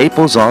calling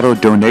Naples Auto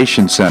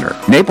Donation Center.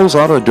 Naples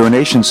Auto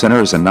Donation Center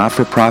is a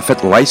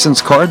not-for-profit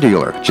licensed car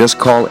dealer. Just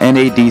call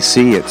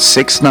NADC at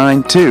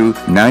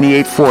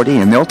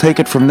 692-9840 and they'll take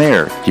it from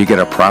there. You get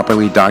a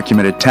properly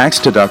documented tax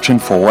deduction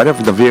for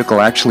whatever the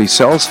vehicle actually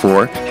sells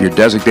for. Your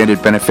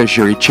designated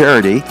beneficiary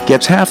charity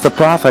gets half the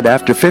profit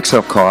after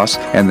fix-up costs,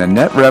 and the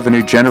net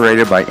revenue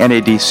generated by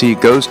NADC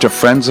goes to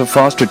Friends of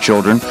Foster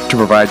Children to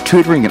provide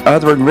tutoring and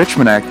other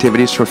enrichment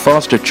activities for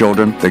foster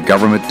children the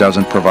government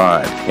doesn't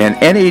provide. And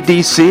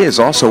NADC is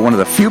also one of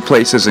the few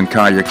places in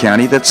Collier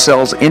County that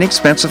sells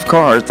inexpensive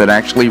cars that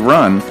actually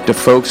run to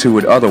folks who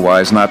would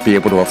otherwise not be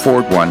able to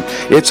afford one.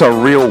 It's a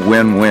real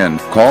win-win.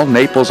 Call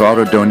Naples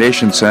Auto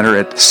Donation Center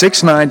at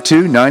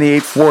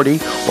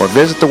 692-9840 or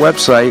visit the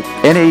website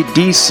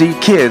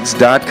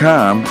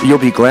nadckids.com. You'll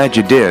be glad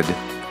you did.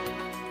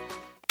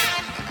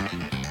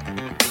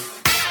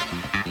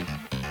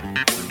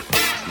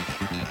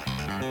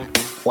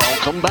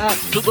 Welcome back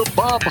to the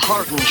Bob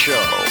Harden Show.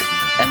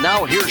 And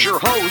now here's your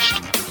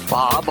host,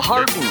 Bob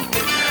Harden.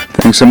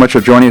 Thanks so much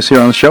for joining us here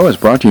on the show. It's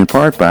brought to you in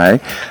part by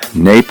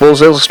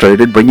Naples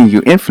Illustrated, bringing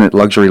you infinite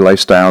luxury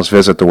lifestyles.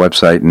 Visit the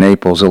website,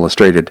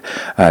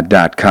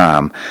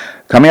 NaplesIllustrated.com.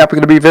 Coming up, we're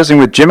going to be visiting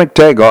with Jim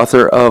McTagg,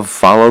 author of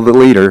Follow the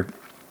Leader,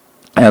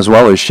 as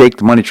well as Shake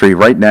the Money Tree.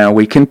 Right now,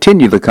 we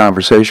continue the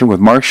conversation with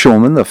Mark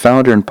Schulman, the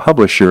founder and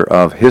publisher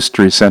of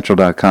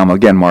HistoryCentral.com.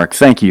 Again, Mark,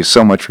 thank you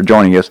so much for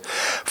joining us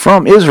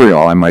from Israel,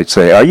 I might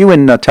say. Are you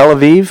in Tel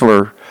Aviv?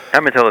 Or?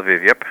 I'm in Tel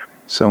Aviv, yep.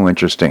 So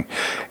interesting.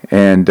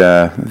 And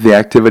the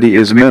activity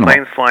is minimal.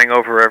 Planes flying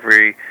over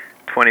every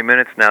 20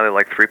 minutes. Now they're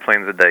like 3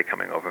 planes a day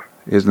coming over.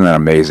 Isn't that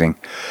amazing?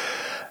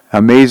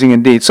 Amazing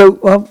indeed.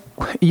 So,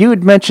 you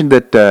had mentioned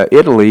that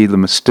Italy,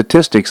 the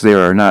statistics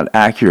there are not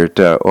accurate,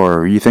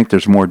 or you think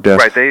there's more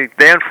deaths. Right. They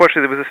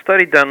unfortunately, there was a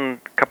study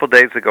done a couple of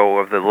days ago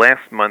of the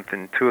last month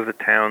in 2 of the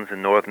towns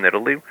in northern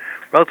Italy,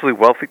 relatively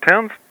wealthy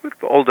towns with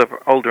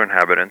older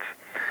inhabitants,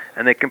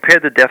 and they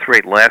compared the death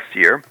rate last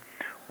year,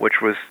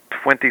 which was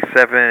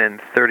 27 and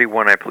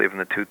 31, I believe, in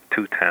the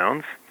two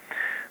towns,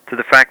 to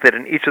the fact that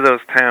in each of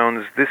those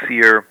towns this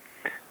year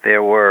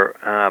there were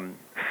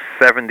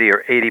 70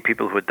 or 80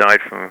 people who had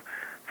died from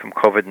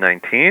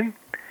COVID-19,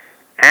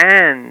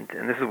 and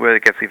this is where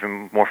it gets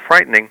even more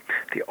frightening,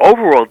 the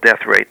overall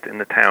death rate in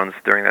the towns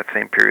during that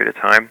same period of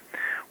time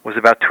was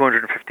about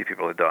 250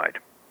 people who died.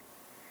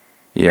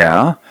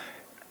 Yeah.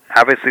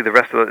 Obviously, the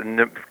rest of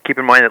keep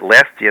in mind that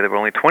last year there were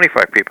only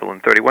 25 people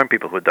and 31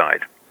 people who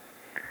died.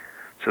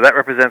 So that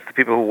represents the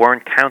people who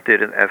weren't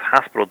counted as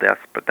hospital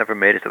deaths but never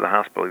made it to the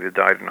hospital, either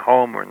died in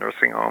home or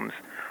nursing homes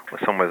or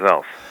somewhere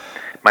else.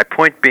 My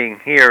point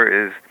being here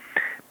is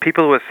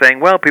people who are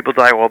saying, well, people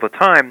die all the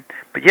time,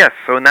 but yes,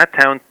 so in that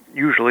town,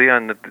 usually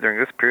during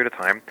this period of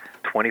time,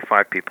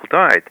 25 people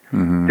died.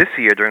 Mm-hmm. This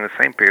year, during the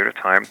same period of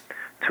time,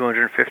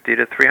 250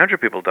 to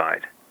 300 people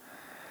died.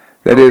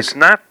 It's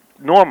not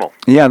normal.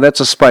 Yeah, that's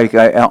a spike.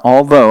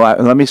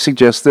 Let me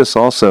suggest this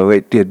also.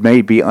 It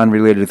may be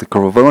unrelated to the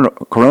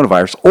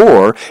coronavirus,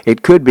 or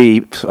it could be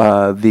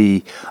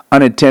the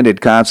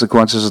unintended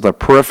consequences of the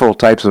peripheral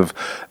types of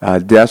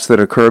deaths that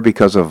occur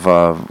because of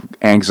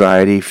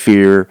anxiety,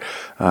 fear.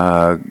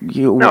 No,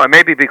 it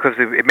may be because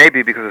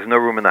there's no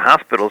room in the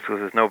hospitals because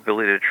there's no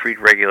ability to treat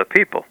regular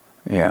people.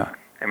 Yeah.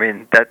 I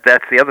mean,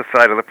 that's the other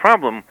side of the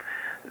problem.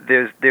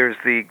 There's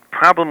the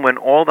problem when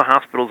all the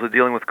hospitals are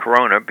dealing with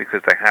corona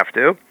because they have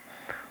to.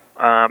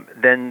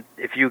 Then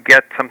if you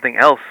get something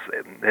else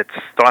that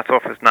starts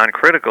off as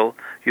non-critical,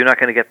 you're not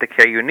going to get the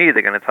care you need.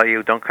 They're going to tell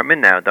you, don't come in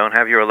now, don't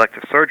have your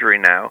elective surgery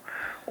now,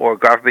 or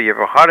God forbid you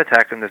have a heart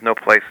attack and there's no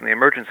place in the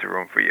emergency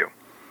room for you.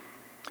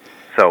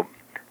 So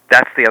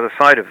that's the other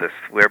side of this,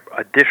 where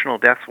additional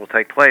deaths will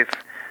take place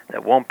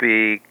that won't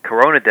be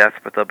corona deaths,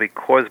 but they'll be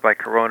caused by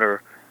corona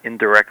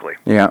indirectly.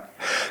 Yeah.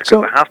 Because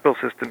So the hospital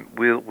system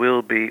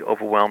will be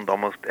overwhelmed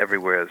almost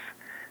everywhere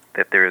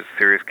that there is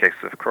serious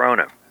cases of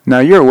corona. now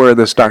you're aware of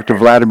this, Dr.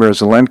 Vladimir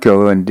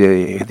Zelenko, and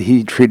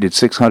he treated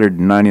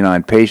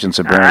 699 patients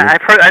apparently.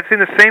 I've seen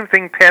the same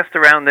thing passed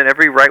around in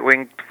every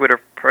right-wing Twitter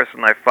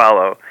person I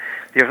follow.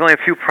 There's only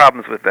a few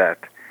problems with that.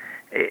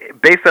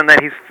 Based on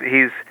that,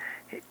 he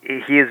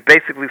has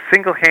basically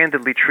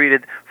single-handedly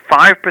treated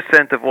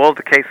 5% of all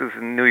the cases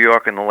in New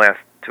York in the last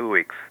 2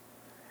 weeks.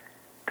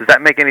 Does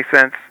that make any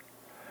sense?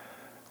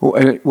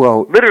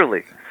 Well,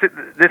 Literally,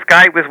 this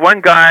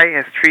one guy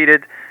has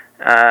treated,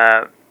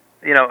 has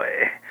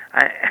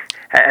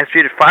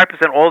treated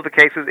 5% all of the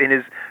cases in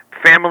his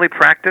family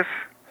practice.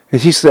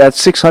 he's at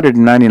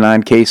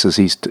 699 cases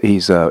he's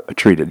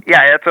treated.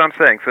 Yeah, that's what I'm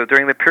saying. So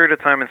during the period of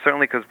time, and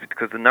certainly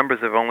because the numbers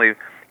have only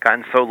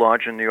gotten so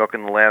large in New York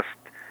in the last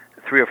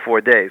 3 or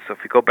 4 days. So if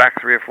you go back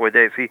 3 or 4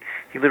 days, he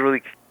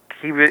literally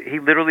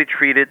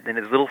treated in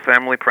his little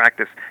family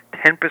practice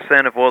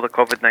 10% of all the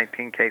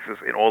COVID-19 cases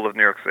in all of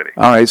New York City.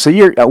 All right, so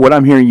what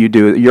I'm hearing you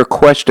do, you're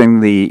questioning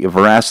the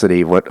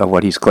veracity of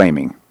what he's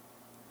claiming.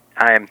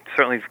 I am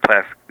certainly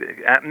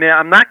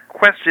I'm not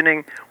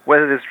questioning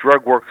whether this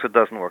drug works or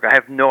doesn't work. I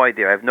have no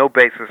idea. I have no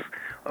basis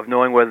of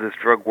knowing whether this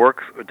drug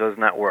works or does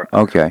not work.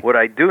 Okay. What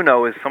I do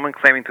know is someone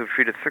claiming to have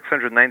treated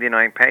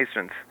 699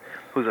 patients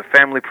who's a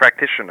family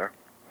practitioner.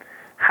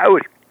 How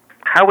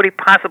would he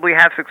possibly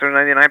have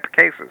 699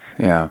 cases?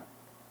 Yeah,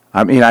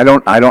 I mean, I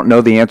don't know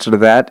the answer to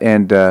that,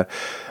 and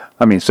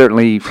I mean,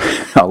 certainly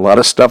a lot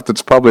of stuff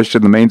that's published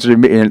in the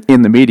mainstream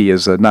in the media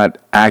is not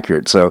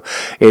accurate. So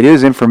it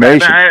is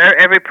information.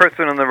 Every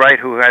person on the right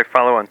who I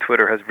follow on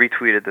Twitter has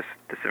retweeted this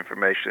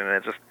information,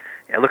 and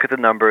I look at the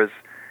numbers,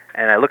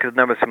 and I look at the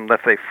numbers from,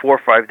 let's say, 4 or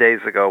 5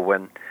 days ago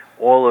when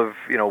all of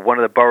one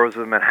of the boroughs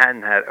of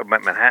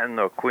Manhattan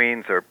or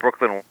Queens or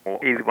Brooklyn,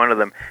 either one of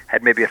them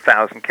had maybe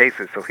 1,000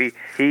 cases. So he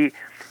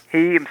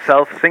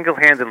himself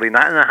single-handedly,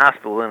 not in a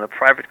hospital, in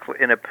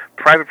a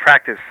private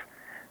practice,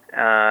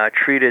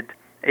 treated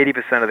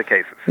 80% of the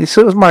cases.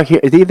 So, Mark,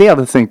 the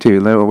other thing too.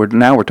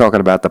 Now we're talking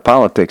about the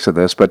politics of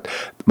this, but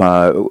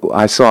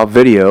I saw a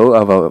video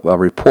of a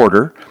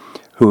reporter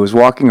who was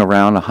walking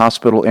around a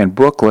hospital in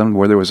Brooklyn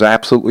where there was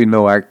absolutely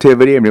no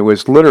activity. I mean, it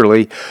was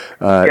literally...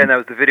 that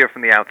was the video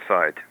from the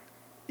outside.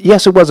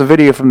 Yes, it was a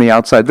video from the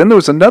outside. Then there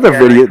was another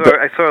video...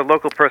 I saw a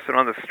local person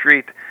on the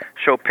street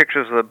show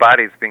pictures of the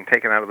bodies being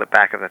taken out of the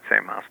back of that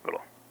same hospital.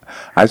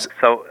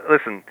 So,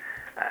 listen,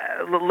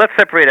 let's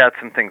separate out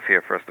some things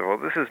here, first of all.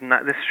 This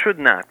should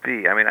not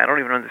be. I mean, I don't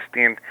even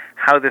understand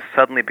how this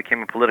suddenly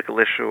became a political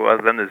issue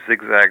other than the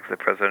zigzags that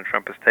President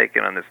Trump has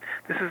taken on this.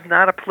 This is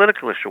not a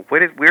political issue.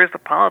 Where's the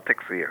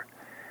politics here?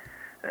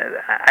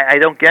 I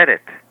don't get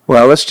it.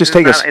 Well, let's just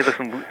take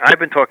listen, I've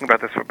been talking about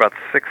this for about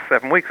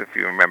 6-7 weeks, if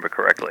you remember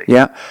correctly.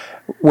 Yeah.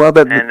 Well,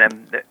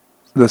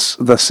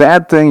 the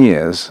sad thing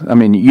is, I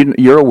mean,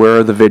 you're aware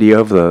of the video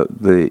of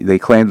they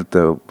claim that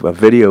the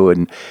video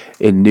in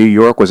New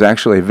York was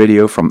actually a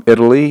video from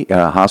Italy,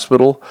 a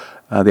hospital,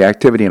 the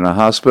activity in a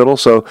hospital.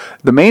 So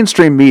the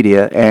mainstream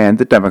media and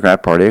the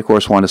Democrat Party, of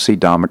course, want to see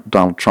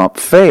Donald Trump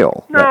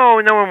fail. No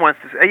one wants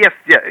to. Yes,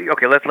 yeah.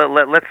 Okay, let's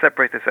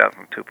separate this out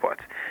from two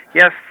parts.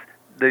 Yes,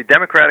 the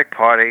Democratic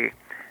Party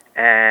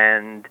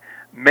and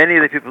many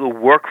of the people who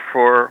work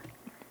for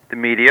the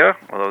media,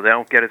 although they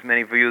don't get as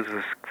many views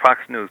as Fox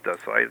News does,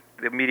 so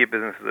the media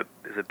business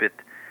is a bit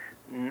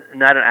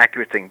not an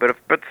accurate thing. But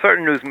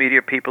certain news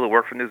media people who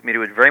work for news media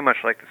would very much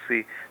like to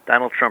see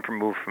Donald Trump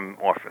removed from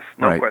office.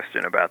 No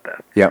question about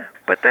that. Yep.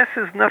 But this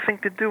has nothing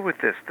to do with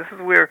this. This is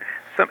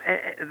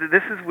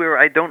where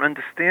I don't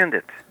understand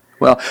it.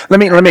 Well, let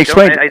me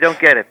explain. I don't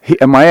get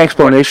it. My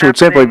explanation would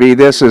simply be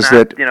this: is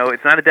that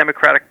it's not a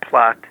Democratic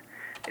plot.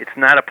 It's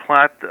not a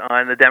plot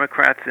on the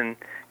Democrats and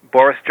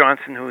Boris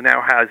Johnson, who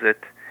now has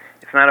it.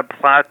 It's not a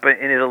plot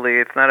in Italy.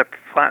 It's not a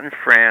plot in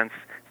France.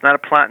 It's not a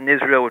plot in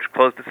Israel, which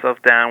closed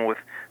itself down with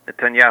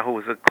Netanyahu, who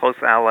was a close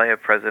ally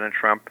of President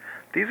Trump.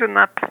 These are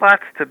not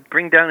plots to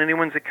bring down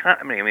anyone's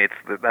economy. I mean,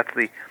 that's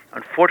the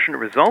unfortunate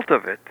result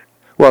of it.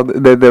 Well,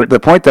 the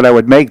point that I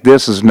would make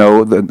this is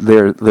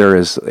there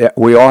is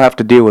we all have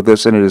to deal with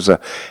this, and it is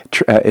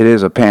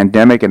a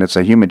pandemic, and it's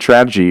a human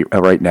tragedy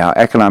right now,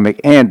 economic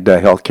and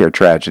healthcare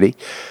tragedy.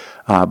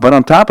 But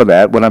on top of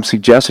that, what I'm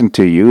suggesting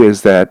to you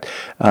is that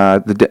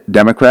the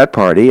Democrat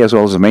Party, as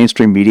well as the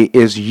mainstream media,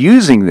 is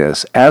using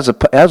this as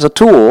a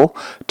tool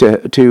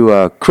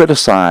to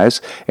criticize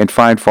and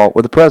find fault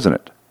with the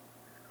president.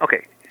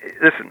 Okay,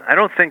 listen, I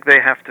don't think they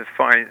have to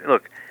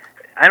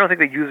I don't think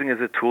they're using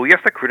it as a tool. Yes,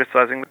 they're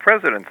criticizing the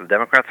president. The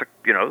Democrats are,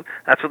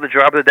 that's what the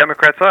job of the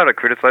Democrats are, to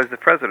criticize the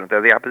president.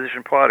 They're the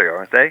opposition party,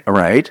 aren't they?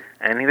 Right.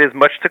 And there's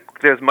much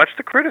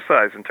to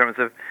criticize in terms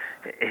of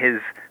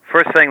his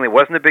first saying it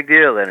wasn't a big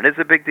deal, and it is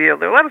a big deal.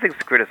 There are a lot of things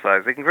to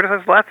criticize. They can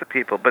criticize lots of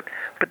people, but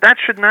that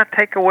should not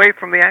take away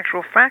from the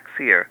actual facts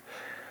here.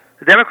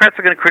 The Democrats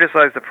are going to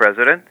criticize the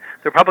president.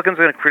 The Republicans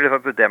are going to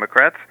criticize the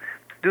Democrats.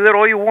 Do that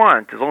all you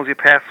want, as long as you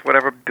pass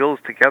whatever bills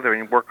together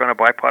and you work on a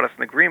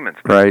bipartisan agreement.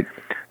 Right.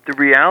 The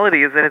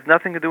reality is that it has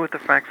nothing to do with the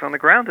facts on the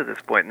ground at this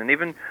point. And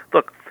even,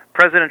 look,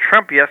 President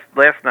Trump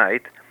last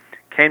night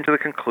came to the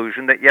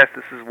conclusion that, yes,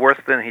 this is worse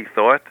than he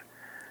thought,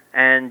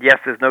 and yes,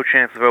 there's no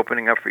chance of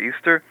opening up for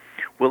Easter.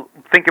 We'll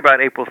think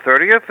about April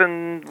 30th,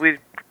 and we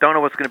don't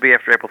know what's going to be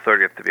after April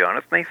 30th, to be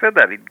honest. And he said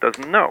that. He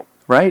doesn't know.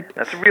 Right.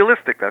 That's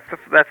realistic. That's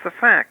the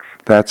facts.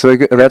 That's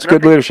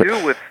good leadership. To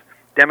do with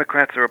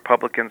Democrats or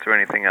Republicans or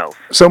anything else.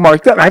 So,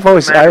 Mark, this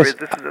is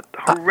a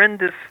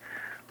horrendous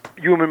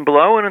human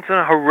blow, and it's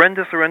a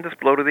horrendous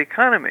blow to the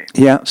economy.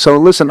 Yeah. So,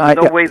 listen,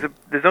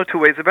 there's no two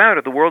ways about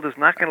it. The world is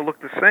not going to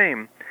look the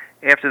same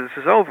after this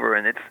is over,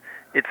 and it's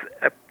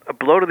a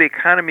blow to the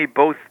economy,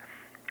 both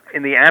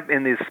in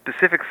the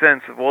specific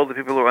sense of all the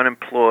people who are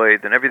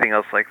unemployed and everything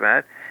else like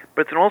that.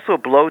 But it's also a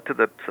blow to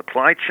the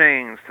supply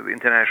chains, to the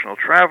international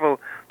travel,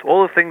 to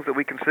all the things that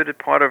we considered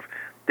part of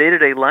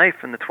day-to-day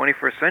life in the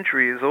 21st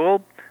century is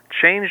all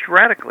changed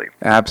radically.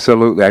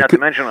 Absolutely. Not to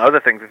mention other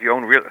things. If you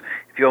own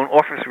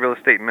office real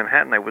estate in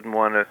Manhattan, I wouldn't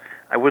want to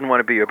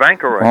be your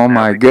banker right now. Oh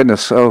my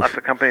goodness! Oh, lots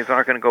of companies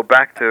aren't going to go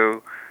back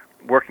to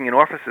working in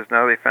offices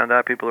now. They found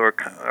out people are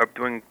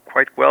doing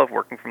quite well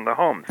working from the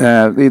homes.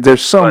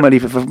 There's so many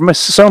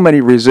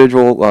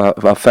residual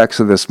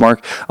effects of this,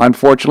 Mark.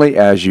 Unfortunately,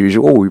 as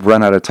usual, we've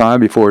run out of time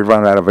before we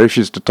run out of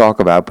issues to talk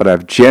about, but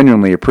I've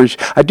genuinely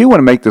I do want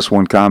to make this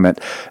one comment.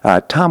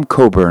 Tom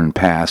Coburn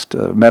passed,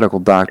 a medical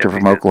doctor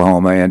from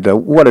Oklahoma, and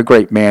what a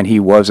great man he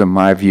was in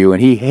my view,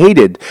 and he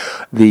hated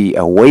the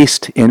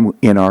waste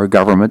in our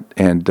government,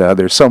 and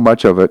there's so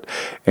much of it,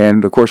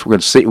 and of course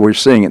we're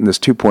seeing it in this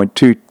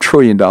 $2.2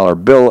 trillion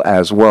bill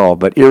as well,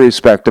 but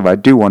irrespective, I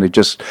do want to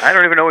just... I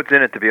don't even know what's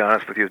in it, to be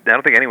honest with you. I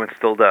don't think anyone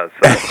still does.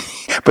 So.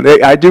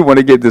 But I do want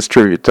to give this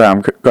tribute to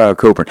Tom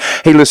Coburn.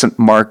 Hey, listen,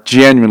 Mark,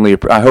 genuinely,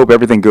 I hope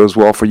everything goes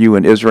well for you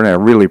in Israel, and I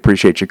really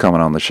appreciate you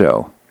coming on the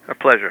show. A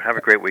pleasure. Have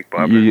a great week,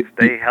 Bob.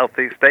 Stay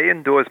healthy. Stay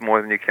indoors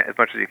more than you can, as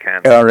much as you can.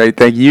 All right.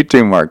 Thank you. You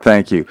too, Mark.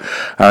 Thank you.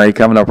 All right.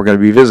 Coming up, we're going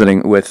to be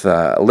visiting with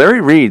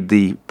Larry Reed,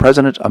 the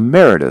President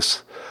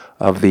Emeritus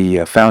of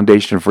the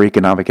Foundation for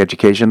Economic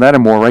Education. That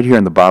and more right here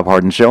on The Bob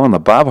Harden Show on the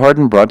Bob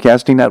Harden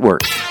Broadcasting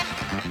Network.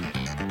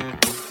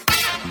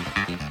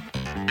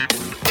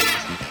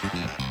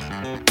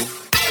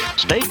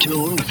 Stay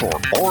tuned for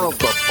more of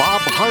The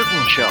Bob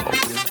Harden Show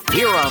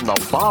here on the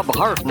Bob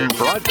Harden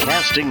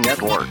Broadcasting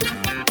Network.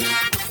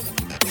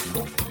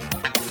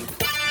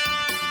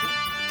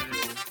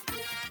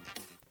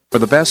 For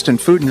the best in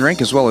food and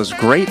drink as well as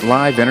great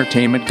live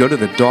entertainment, go to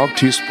the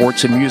Dogtooth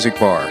Sports and Music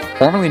Bar.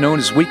 Formerly known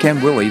as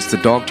Weekend Willie's, the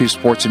Dogtooth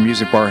Sports and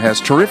Music Bar has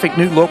terrific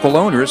new local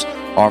owners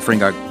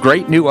offering a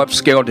great new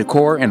upscale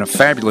decor and a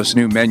fabulous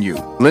new menu.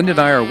 Linda and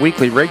I are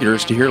weekly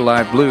regulars to hear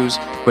live blues,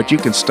 but you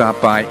can stop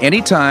by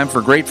anytime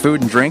for great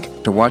food and drink,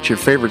 to watch your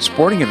favorite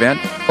sporting event,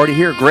 or to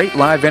hear great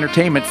live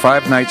entertainment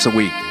 5 nights a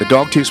week. The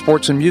Dogtooth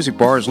Sports and Music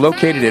Bar is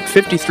located at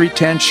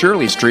 5310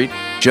 Shirley Street,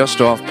 just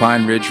off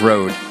Pine Ridge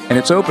Road, and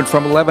it's open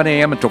from 11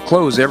 a.m. until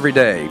close every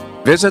day.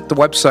 Visit the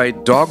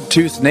website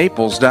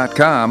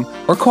dogtoothnaples.com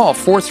or call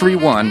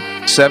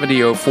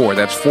 431-7004.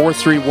 That's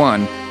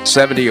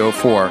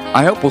 431-7004.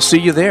 I hope we'll see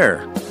you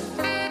there.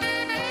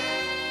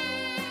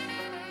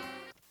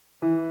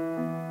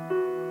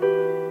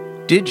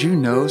 Did you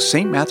know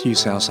St.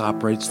 Matthew's House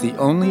operates the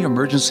only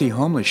emergency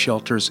homeless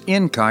shelters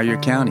in Collier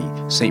County?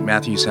 St.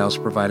 Matthew's House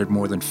provided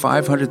more than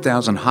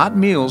 500,000 hot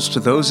meals to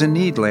those in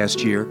need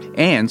last year,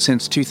 and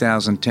since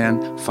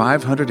 2010,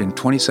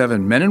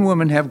 527 men and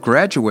women have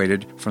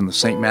graduated from the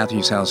St.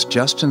 Matthew's House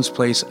Justin's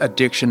Place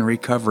Addiction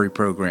Recovery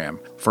Program.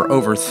 For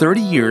over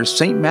 30 years,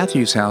 St.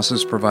 Matthew's House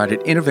has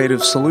provided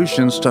innovative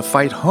solutions to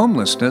fight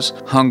homelessness,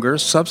 hunger,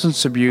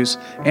 substance abuse,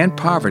 and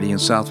poverty in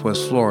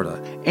Southwest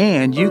Florida.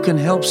 And you can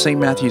help St.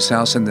 Matthew's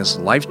House in this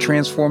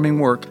life-transforming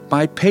work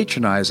by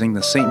patronizing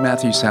the St.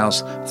 Matthew's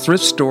House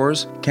thrift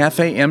stores,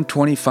 Cafe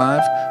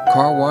M25,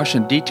 car wash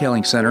and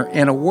detailing center,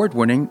 and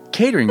award-winning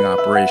catering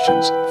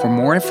operations. For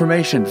more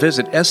information,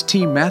 visit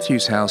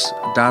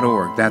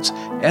stmatthewshouse.org. That's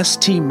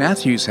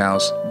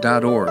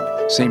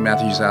stmatthewshouse.org. St.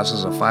 Matthew's House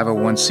is a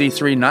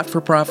 501c3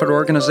 not-for-profit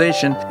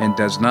organization and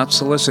does not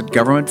solicit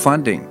government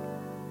funding.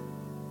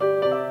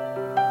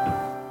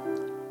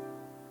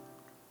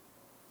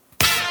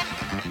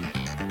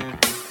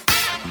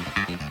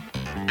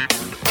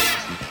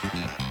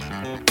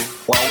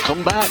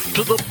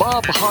 to The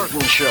Bob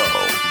Harden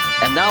Show.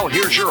 And now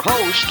here's your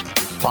host,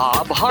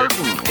 Bob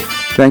Harden.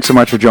 Thanks so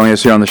much for joining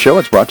us here on the show.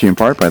 It's brought to you in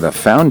part by the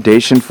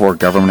Foundation for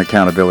Government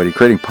Accountability,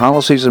 creating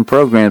policies and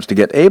programs to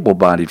get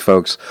able-bodied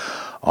folks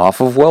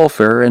off of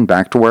welfare and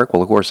back to work.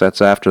 Well, of course,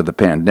 that's after the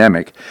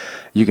pandemic.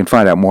 You can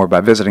find out more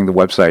by visiting the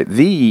website,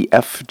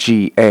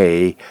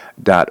 thefga.org,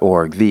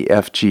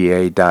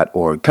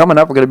 thefga.org. Coming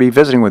up, we're going to be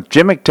visiting with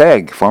Jim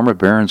McTagg, former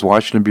Barron's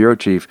Washington Bureau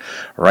Chief.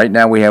 Right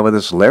now, we have with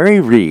us Larry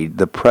Reed,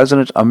 the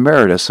President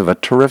Emeritus of a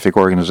terrific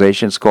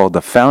organization. It's called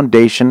the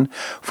Foundation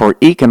for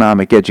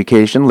Economic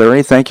Education.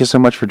 Larry, thank you so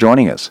much for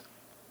joining us.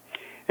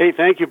 Hey,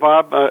 thank you,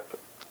 Bob.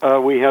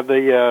 We have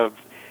the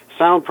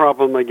sound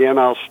problem again.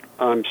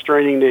 I'm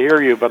straining to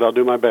hear you, but I'll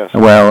do my best.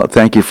 Well,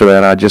 thank you for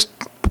that. I just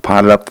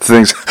potted up the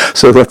things,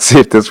 so let's see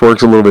if this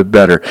works a little bit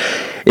better.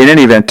 In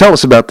any event, tell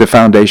us about the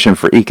Foundation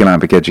for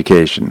Economic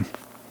Education.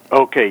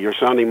 Okay, you're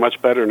sounding much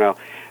better now.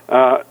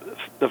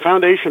 The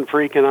Foundation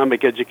for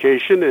Economic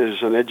Education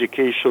is an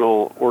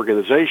educational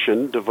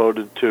organization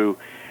devoted to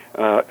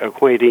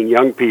acquainting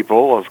young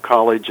people of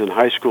college and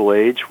high school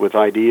age with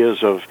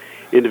ideas of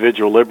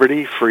individual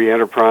liberty, free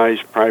enterprise,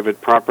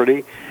 private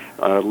property,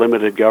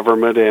 limited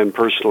government, and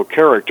personal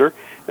character.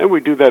 And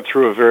we do that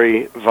through a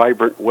very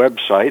vibrant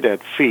website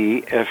at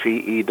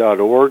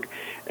fee.org,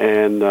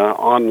 and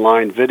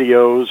online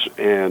videos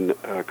and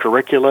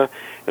curricula,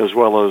 as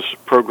well as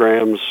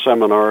programs,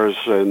 seminars,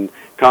 and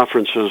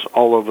conferences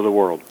all over the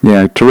world.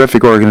 Yeah,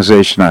 terrific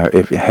organization.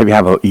 If you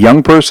have a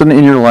young person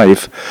in your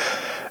life,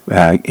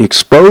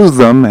 expose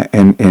them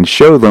and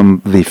show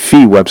them the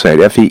FEE website,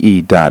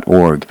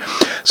 fee.org.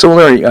 So,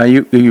 Larry,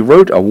 you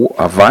wrote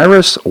a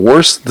virus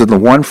worse than the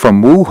one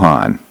from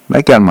Wuhan.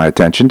 That got my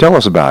attention. Tell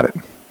us about it.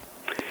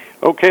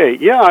 Okay,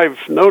 yeah,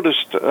 I've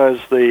noticed as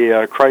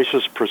the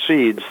crisis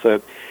proceeds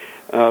that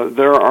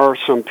there are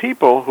some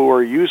people who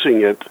are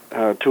using it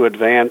to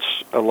advance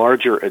a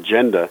larger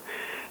agenda.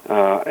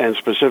 And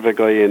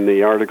specifically in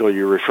the article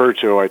you refer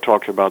to, I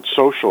talked about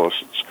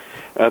socialists.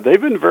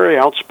 They've been very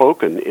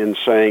outspoken in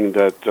saying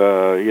that,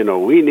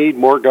 we need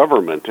more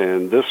government,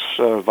 and this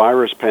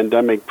virus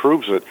pandemic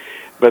proves it.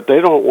 But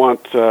they don't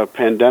want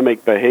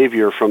pandemic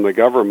behavior from the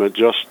government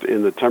just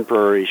in the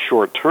temporary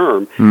short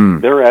term.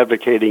 They're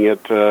advocating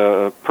it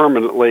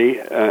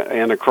permanently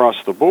and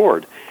across the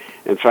board.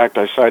 In fact,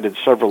 I cited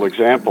several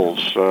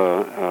examples.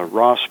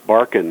 Ross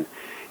Barkan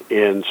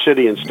in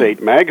City and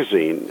State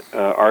magazine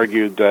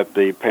argued that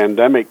the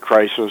pandemic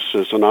crisis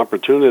is an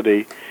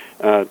opportunity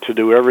to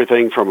do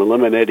everything from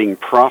eliminating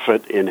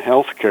profit in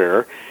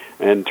healthcare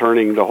and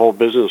turning the whole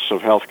business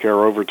of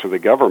healthcare over to the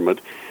government,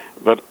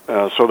 but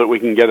so that we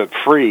can get it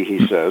free,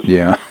 he says.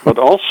 Yeah. But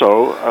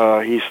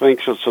also, he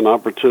thinks it's an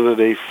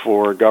opportunity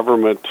for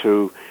government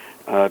to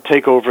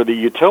take over the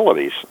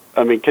utilities.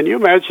 I mean, can you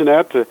imagine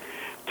that?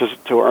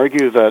 To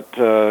argue that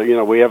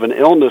we have an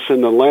illness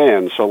in the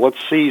land, so let's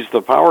seize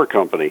the power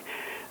company.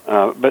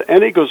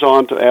 And he goes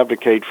on to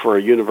advocate for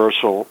a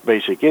universal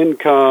basic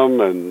income,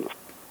 and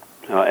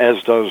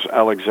as does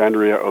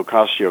Alexandria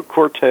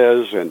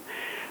Ocasio-Cortez, and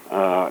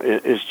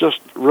it's just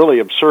really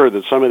absurd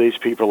that some of these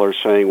people are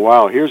saying,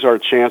 wow, here's our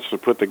chance to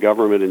put the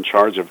government in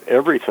charge of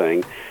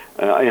everything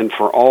and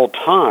for all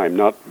time,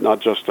 not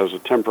just as a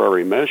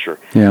temporary measure.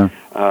 Yeah.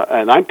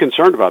 And I'm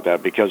concerned about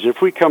that, because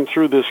if we come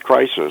through this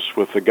crisis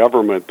with the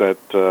government that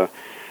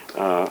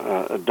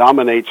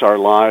dominates our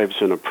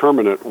lives in a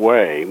permanent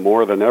way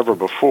more than ever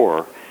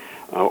before,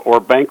 or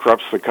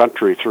bankrupts the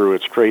country through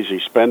its crazy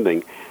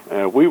spending,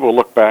 we will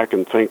look back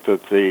and think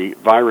that the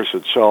virus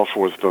itself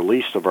was the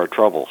least of our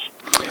troubles.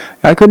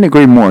 I couldn't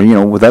agree more.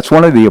 That's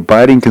one of the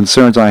abiding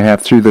concerns I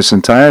have through this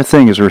entire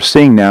thing, is we're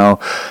seeing now,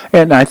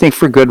 and I think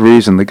for good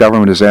reason, the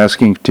government is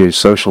asking to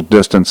social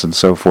distance and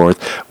so forth.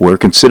 We're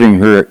considering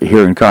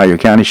here in Collier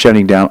County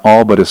shutting down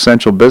all but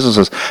essential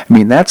businesses. I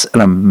mean, that's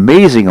an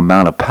amazing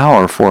amount of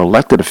power for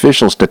elected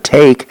officials to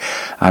take.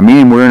 I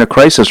mean, we're in a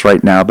crisis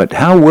right now, but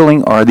how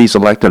willing are these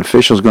elected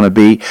officials going to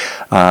be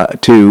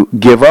to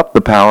give up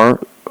the power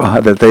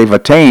that they've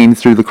attained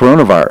through the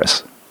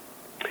coronavirus?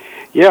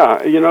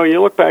 Yeah, you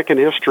look back in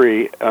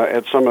history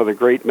at some of the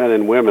great men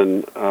and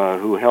women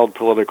who held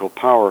political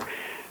power.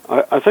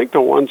 I think the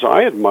ones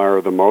I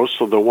admire the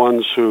most are the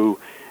ones who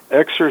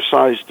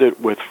exercised it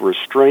with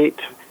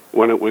restraint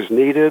when it was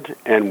needed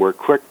and were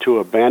quick to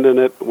abandon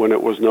it when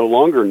it was no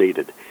longer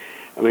needed.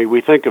 I mean,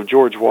 we think of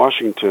George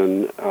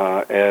Washington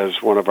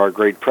as one of our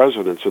great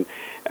presidents, and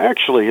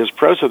actually his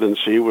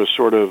presidency was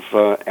sort of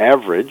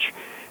average,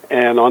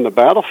 and on the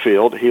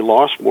battlefield he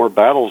lost more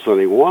battles than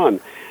he won.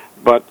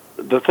 But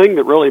the thing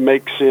that really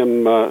makes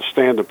him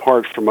stand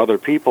apart from other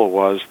people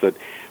was that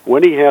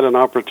when he had an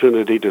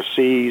opportunity to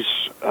seize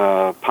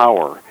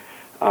power,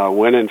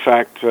 when in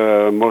fact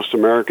most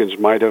Americans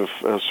might have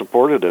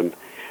supported him,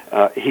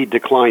 he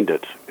declined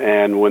it.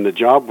 And when the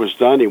job was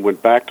done, he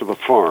went back to the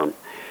farm.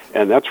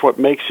 And that's what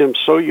makes him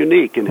so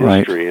unique in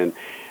history. Right. And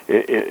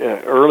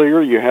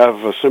earlier you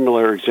have a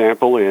similar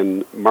example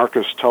in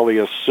Marcus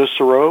Tullius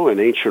Cicero in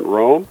ancient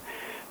Rome.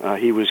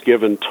 He was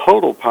given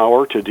total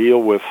power to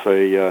deal with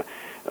a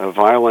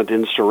violent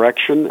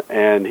insurrection,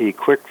 and he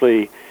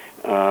quickly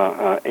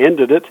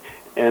ended it,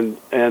 and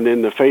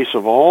in the face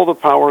of all the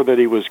power that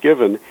he was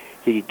given,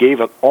 he gave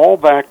it all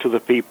back to the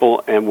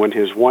people, and when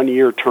his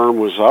one-year term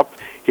was up,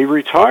 he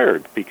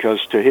retired,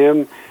 because to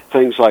him,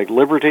 things like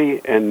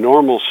liberty and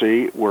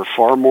normalcy were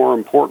far more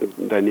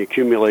important than the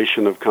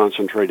accumulation of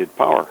concentrated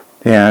power.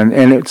 Yeah,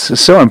 and it's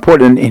so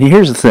important. And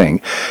here's the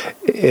thing.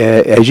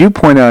 As you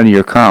point out in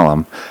your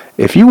column,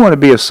 if you want to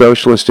be a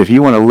socialist, if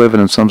you want to live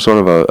in some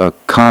sort of a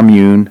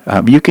commune,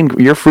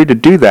 you're free to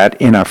do that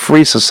in a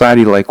free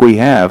society like we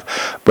have.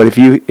 But if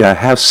you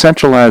have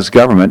centralized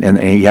government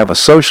and you have a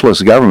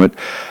socialist government,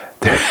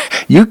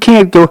 you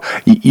can't go.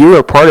 You're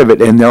a part of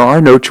it, and there are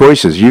no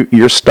choices.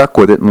 You're stuck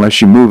with it unless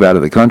you move out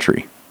of the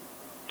country.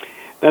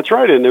 That's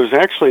right, and there's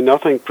actually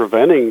nothing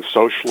preventing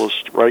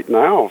socialists right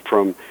now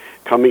from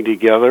coming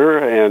together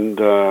and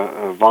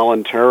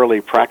voluntarily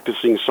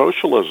practicing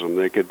socialism.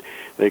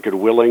 They could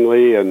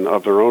willingly and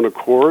of their own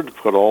accord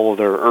put all of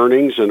their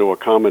earnings into a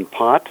common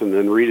pot and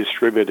then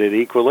redistribute it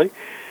equally.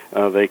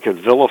 They could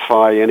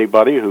vilify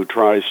anybody who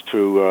tries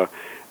to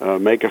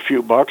make a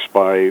few bucks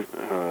by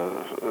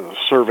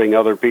serving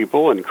other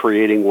people and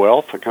creating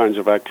wealth, the kinds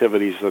of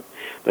activities that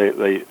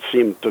they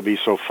seem to be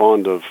so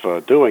fond of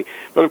doing.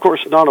 But of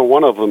course, not a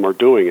one of them are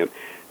doing it.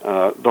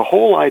 The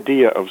whole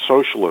idea of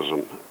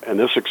socialism, and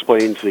this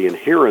explains the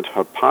inherent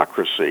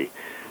hypocrisy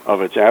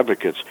of its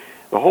advocates,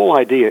 the whole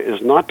idea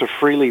is not to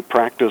freely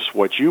practice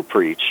what you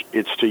preach,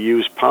 it's to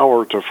use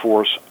power to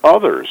force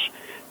others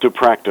to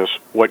practice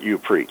what you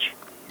preach.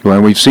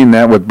 Well, we've seen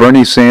that with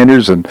Bernie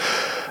Sanders, and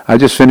I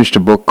just finished a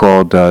book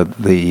called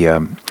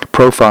The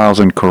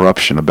Profiles in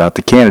Corruption, about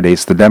the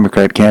candidates, the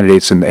Democrat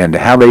candidates, and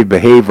how they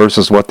behave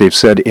versus what they've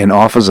said in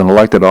office and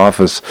elected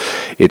office.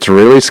 It's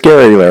really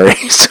scary, Larry.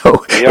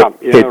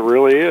 It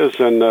really is.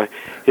 And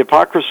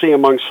hypocrisy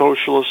among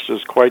socialists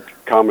is quite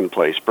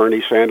commonplace.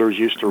 Bernie Sanders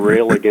used to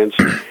rail against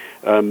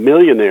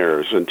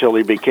millionaires until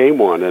he became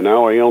one, and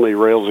now he only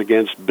rails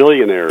against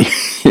billionaires.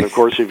 And of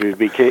course,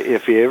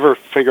 if he ever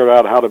figured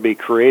out how to be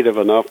creative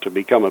enough to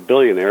become a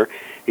billionaire,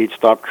 he'd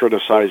stop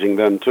criticizing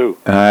them too.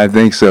 I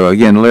think so.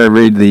 Again, Larry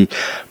Reed, the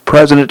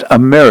President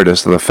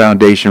Emeritus of the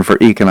Foundation for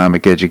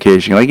Economic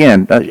Education.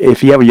 Again,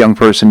 if you have a young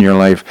person in your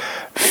life,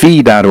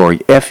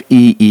 FEE.org,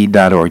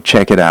 FEE.org,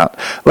 check it out.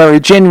 Larry,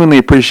 genuinely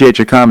appreciate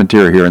your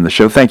commentary here in the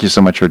show. Thank you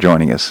so much for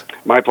joining us.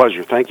 My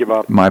pleasure. Thank you,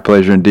 Bob. My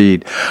pleasure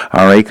indeed.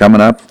 All right,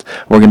 coming up,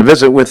 we're going to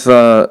visit with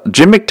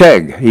Jim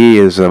McTague. He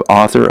is an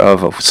author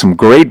of some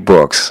great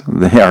books.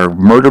 They are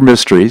murder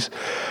mysteries.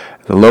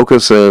 The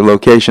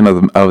location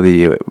of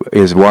the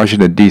is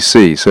Washington,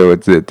 D.C., so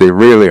they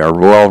really are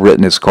well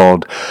written. It's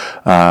called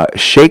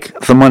Shake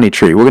the Money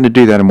Tree. We're going to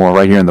do that and more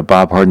right here on The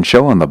Bob Harden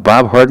Show on the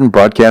Bob Harden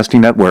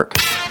Broadcasting Network.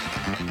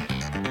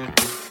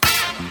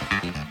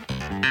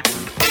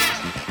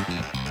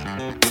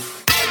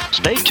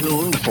 Stay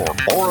tuned for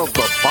more of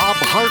The Bob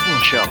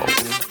Harden Show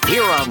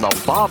here on the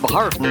Bob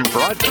Harden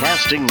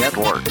Broadcasting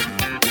Network.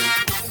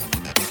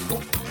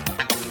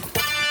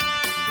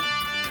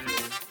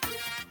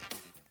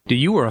 Do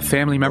you or a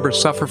family member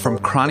suffer from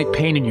chronic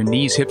pain in your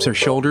knees, hips, or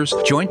shoulders?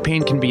 Joint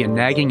pain can be a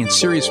nagging and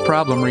serious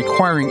problem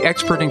requiring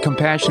expert and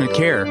compassionate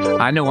care.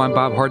 I know I'm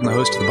Bob Harden, the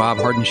host of The Bob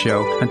Harden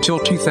Show. Until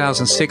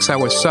 2006, I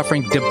was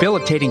suffering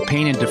debilitating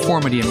pain and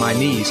deformity in my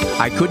knees.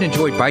 I couldn't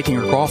enjoy biking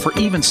or golf or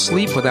even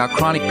sleep without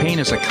chronic pain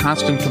as a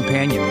constant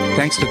companion.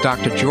 Thanks to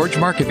Dr. George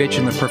Markovich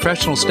and the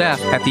professional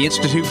staff at the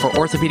Institute for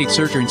Orthopedic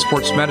Surgery and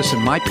Sports Medicine,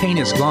 my pain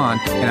is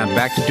gone and I'm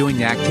back to doing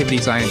the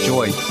activities I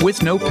enjoy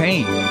with no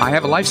pain. I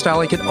have a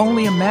lifestyle I could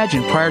only imagine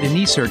prior to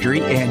knee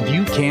surgery, and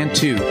you can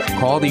too.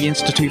 Call the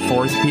Institute for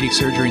Orthopedic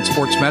Surgery and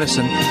Sports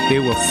Medicine. They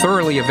will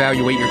thoroughly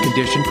evaluate your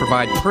condition,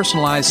 provide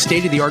personalized,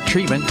 state-of-the-art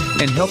treatment,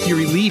 and help you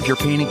relieve your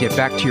pain and get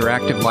back to your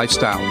active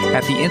lifestyle.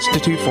 At the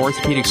Institute for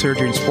Orthopedic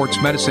Surgery and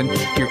Sports Medicine,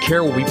 your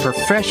care will be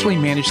professionally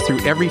managed through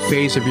every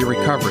phase of your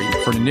recovery.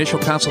 For an initial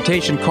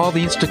consultation, call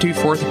the Institute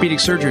for Orthopedic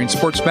Surgery and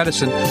Sports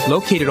Medicine,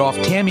 located off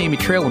Tamiami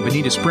Trail in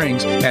Bonita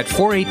Springs, at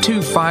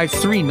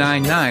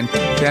 482-5399.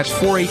 That's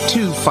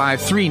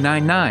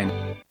 482-5399.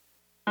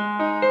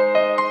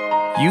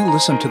 You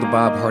listen to The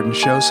Bob Harden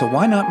Show, so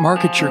why not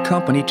market your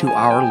company to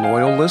our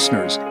loyal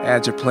listeners?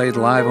 Ads are played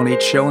live on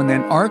each show and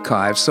then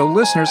archived so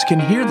listeners can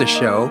hear the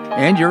show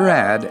and your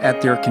ad at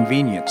their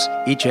convenience.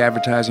 Each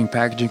advertising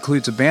package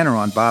includes a banner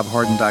on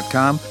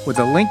bobharden.com with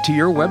a link to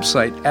your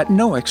website at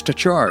no extra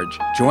charge.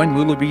 Join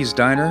Lulabee's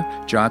Diner,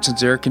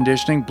 Johnson's Air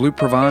Conditioning, Blue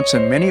Provence,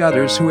 and many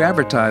others who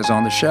advertise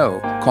on the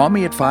show. Call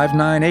me at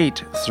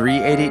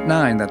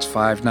 598-3889, that's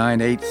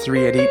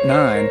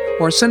 598-3889,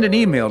 or send an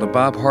email to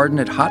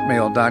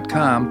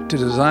bobharden@hotmail.com to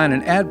design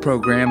an ad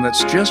program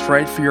that's just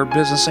right for your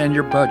business and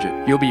your budget.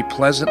 You'll be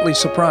pleasantly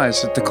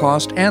surprised at the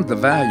cost and the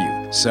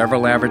value.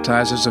 Several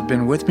advertisers have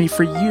been with me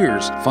for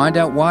years. Find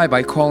out why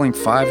by calling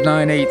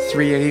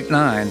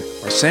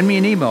 598-3889 or send me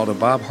an email to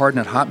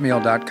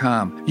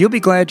bobharden@hotmail.com. You'll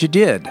be glad you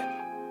did.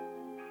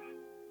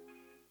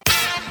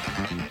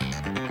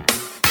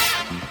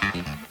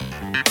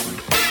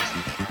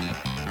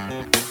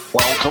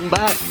 Welcome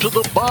back to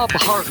the Bob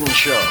Harden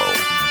Show.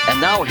 And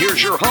now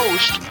here's your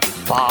host,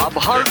 Bob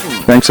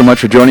Harden. Thanks so much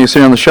for joining us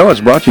here on the show.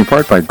 It's brought to you in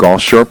part by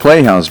Gulf Shore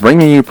Playhouse,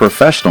 bringing you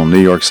professional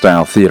New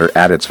York-style theater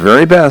at its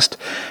very best.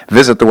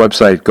 Visit the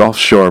website,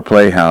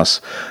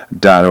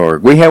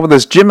 gulfshoreplayhouse.org. We have with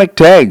us Jim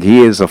McTagg.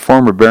 He is a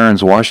former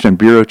Barron's Washington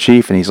bureau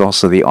chief, and he's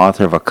also the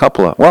author of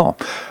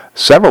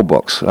several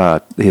books.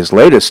 His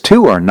latest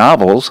two are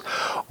novels.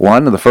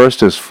 One, the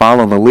first is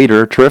Follow the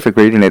Leader, terrific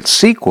read, and its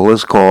sequel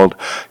is called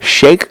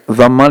Shake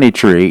the Money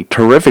Tree,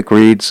 terrific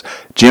reads.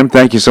 Jim,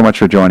 thank you so much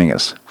for joining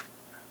us.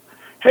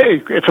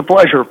 Hey, it's a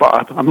pleasure,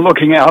 Bob. I'm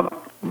looking out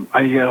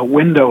my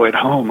window at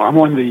home. I'm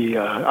on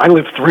I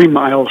live 3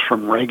 miles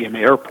from Reagan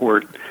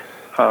Airport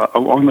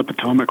along the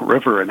Potomac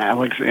River in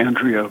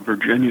Alexandria,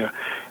 Virginia,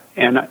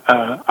 and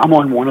I'm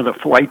on one of the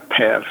flight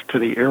paths to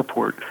the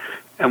airport.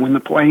 And when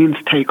the planes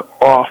take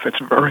off, it's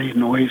very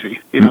noisy.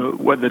 You know,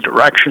 what the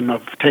direction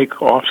of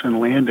takeoffs and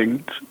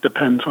landings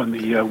depends on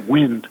the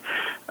wind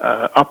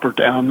up or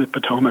down the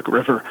Potomac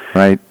River.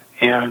 Right.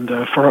 And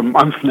for a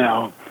month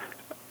now,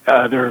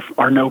 there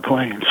are no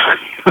planes.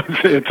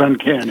 It's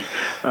uncanny.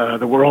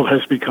 The world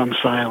has become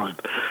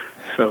silent.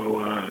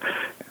 So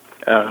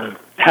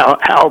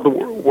how the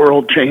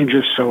world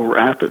changes so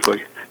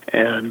rapidly.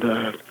 And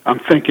I'm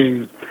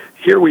thinking,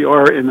 here we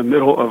are in the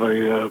middle of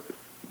a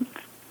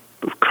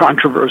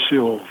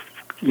controversial,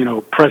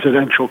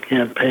 presidential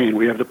campaign.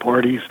 We have the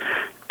parties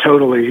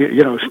totally,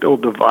 still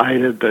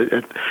divided,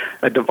 a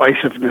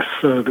divisiveness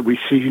that we've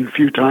seen a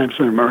few times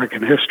in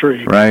American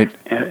history. Right.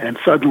 And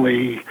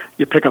suddenly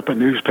you pick up a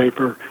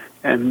newspaper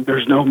and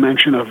there's no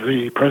mention of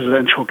the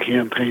presidential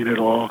campaign at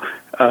all.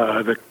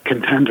 The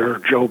contender,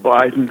 Joe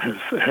Biden,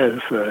 has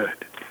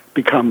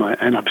become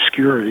an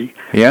obscurity.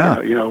 Yeah.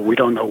 We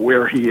don't know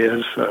where he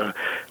is.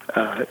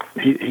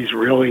 He's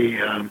really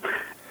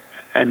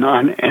a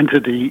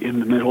non-entity in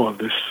the middle of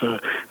this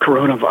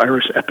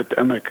coronavirus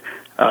epidemic.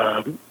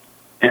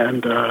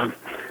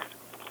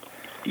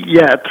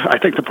 Yet, I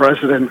think the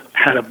president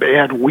had a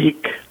bad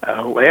week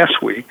last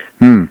week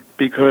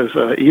because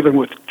even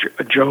with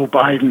Joe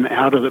Biden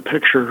out of the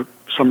picture,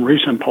 some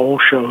recent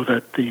polls show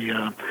that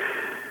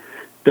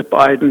that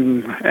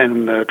Biden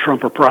and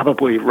Trump are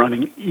probably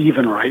running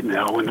even right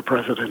now when the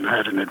president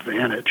had an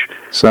advantage.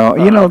 So,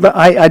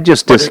 I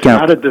just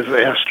discount. It's not a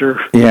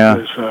disaster. Yeah.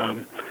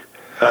 Because,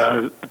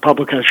 the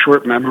public has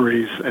short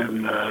memories,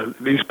 and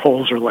these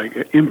polls are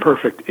like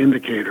imperfect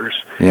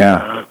indicators.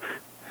 Yeah.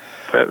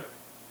 But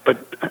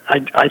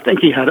I think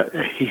he had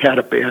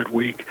a bad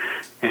week,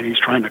 and he's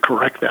trying to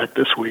correct that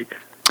this week.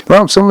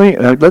 Well, I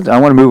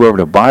want to move over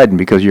to Biden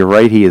because you're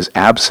right, he is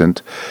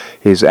absent.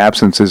 His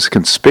absence is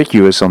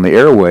conspicuous on the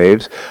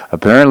airwaves.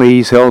 Apparently,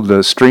 he's held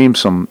to stream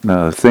some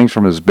things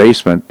from his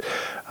basement,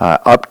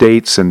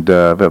 updates, and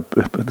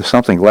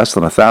something less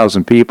than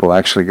 1,000 people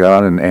actually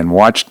got on and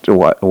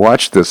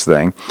watched this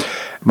thing.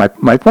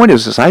 My point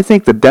is I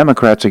think the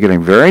Democrats are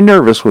getting very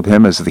nervous with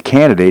him as the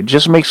candidate. It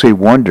just makes me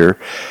wonder.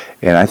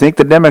 And I think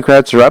the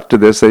Democrats are up to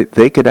this.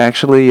 They could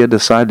actually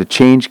decide to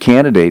change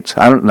candidates.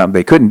 I don't know.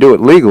 They couldn't do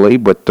it legally,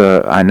 but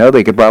I know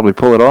they could probably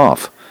pull it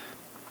off.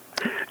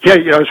 Yeah,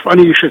 it's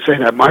funny you should say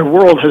that. My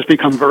world has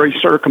become very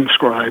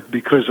circumscribed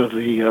because of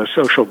the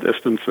social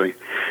distancing.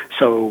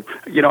 So,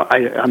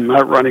 I'm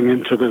not running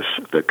into the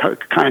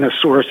kind of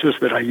sources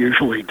that I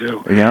usually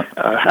do. Yeah.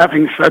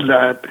 Having said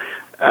that,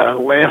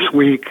 last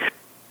week,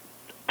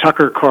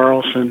 Tucker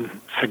Carlson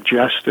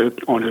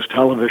suggested on his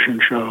television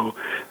show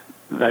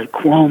that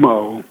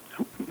Cuomo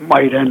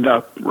might end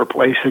up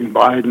replacing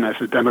Biden as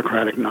the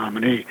Democratic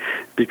nominee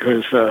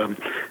because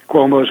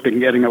Cuomo's been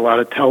getting a lot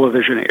of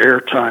television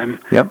airtime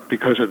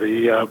because of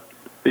the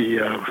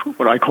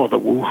what I call the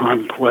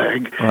Wuhan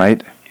plague.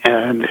 Right.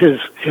 And his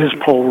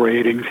poll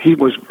ratings, he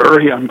was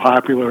very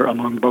unpopular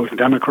among both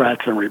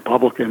Democrats and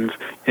Republicans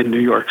in New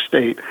York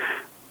State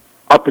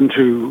up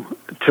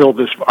until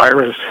this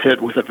virus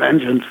hit with a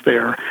vengeance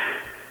there.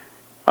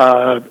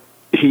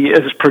 He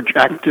is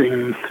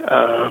projecting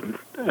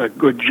a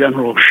good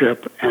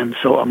generalship, and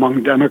so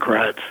among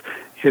Democrats,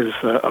 his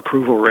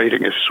approval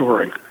rating is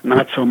soaring,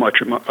 not so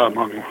much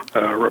among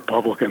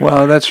Republicans.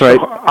 Well, that's right.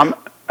 So,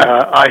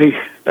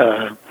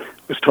 I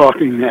was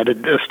talking at a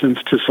distance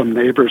to some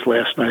neighbors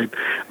last night,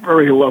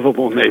 very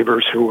lovable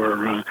neighbors who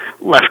are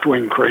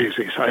left-wing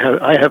crazies.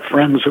 I have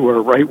friends who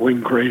are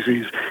right-wing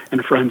crazies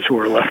and friends who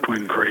are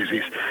left-wing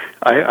crazies.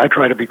 I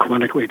try to be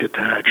clinically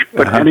detached.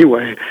 But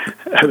anyway,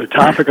 the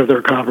topic of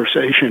their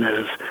conversation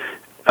is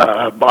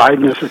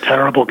Biden is a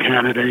terrible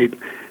candidate.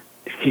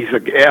 He's a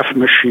gaffe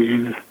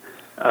machine.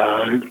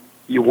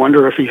 You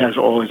wonder if he has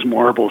all his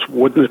marbles.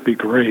 Wouldn't it be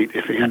great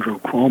if Andrew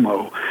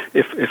Cuomo,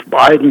 if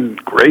Biden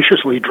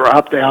graciously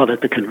dropped out at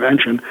the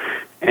convention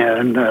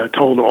and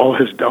told all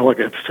his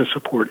delegates to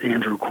support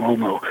Andrew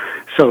Cuomo?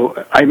 So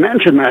I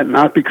mention that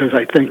not because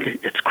I think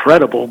it's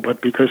credible, but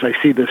because I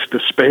see this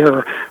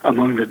despair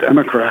among the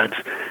Democrats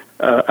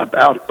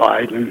about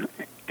Biden,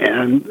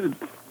 and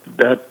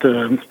that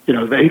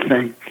they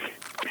think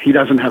he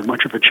doesn't have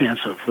much of a chance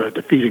of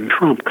defeating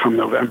Trump come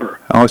November.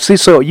 Oh, see,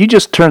 so you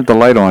just turned the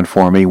light on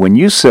for me when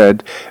you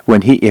said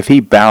if he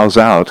bows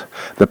out,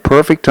 the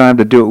perfect time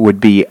to do it would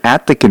be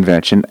at the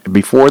convention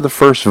before the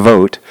first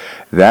vote.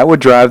 That would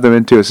drive them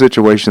into a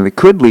situation that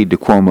could lead to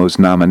Cuomo's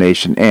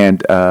nomination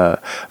and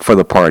for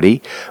the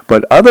party.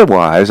 But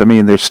otherwise, I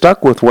mean, they're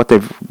stuck with what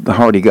they've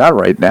already got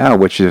right now,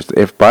 which is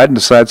if Biden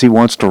decides he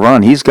wants to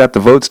run, he's got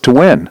the votes to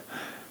win.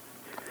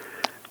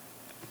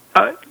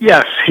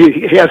 Yes,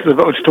 he has the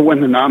votes to win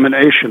the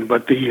nomination,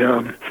 but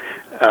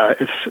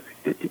it's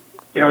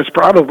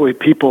probably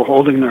people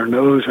holding their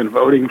nose and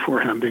voting for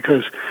him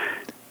because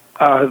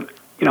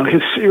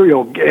his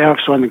serial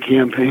gaffes on the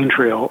campaign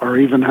trail are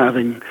even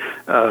having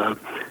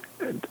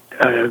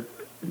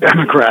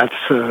Democrats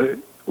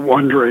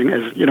wondering,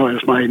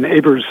 as my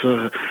neighbors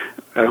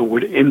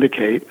would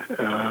indicate,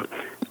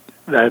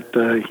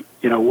 that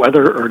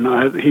whether or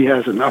not he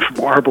has enough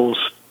marbles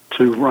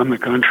to run the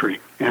country,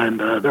 and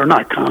they're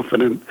not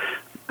confident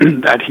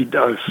that he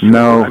does.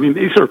 No. I mean,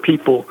 these are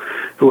people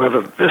who have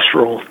a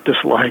visceral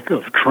dislike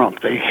of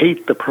Trump. They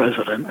hate the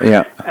president,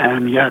 yeah,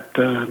 and yet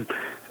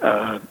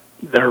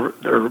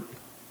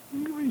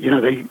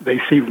they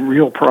see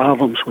real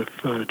problems with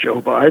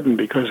Joe Biden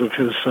because of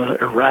his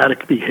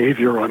erratic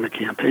behavior on the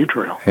campaign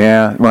trail.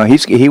 Yeah, well,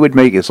 he would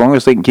make, as long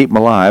as they can keep him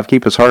alive,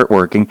 keep his heart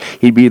working,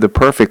 he'd be the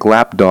perfect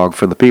lapdog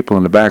for the people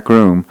in the back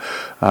room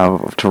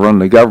to run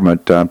the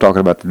government. I'm talking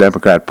about the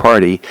Democrat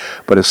Party.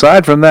 But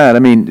aside from that, I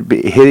mean,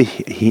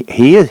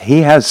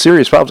 he has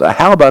serious problems.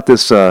 How about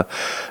this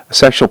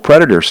sexual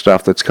predator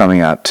stuff that's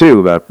coming out, too,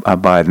 about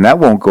Biden? That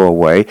won't go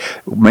away.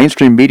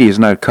 Mainstream media is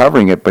not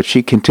covering it, but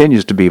she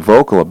continues to be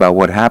vocal about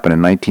what happened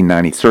in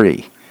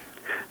 1993.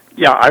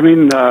 Yeah, I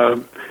mean, I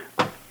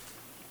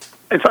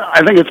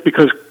think it's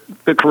because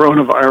the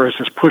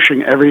coronavirus is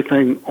pushing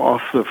everything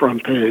off the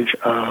front page.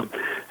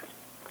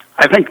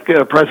 I think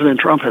President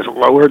Trump has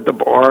lowered the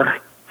bar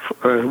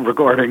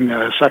regarding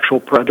sexual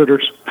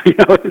predators.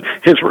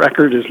 His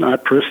record is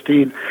not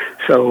pristine.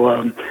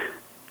 So,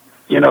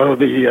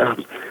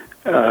 the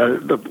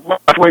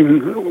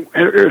left-wing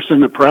editors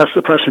in the press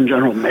in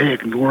general may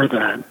ignore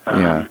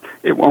that.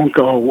 It won't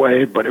go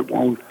away, but it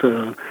won't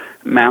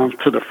mount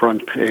to the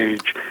front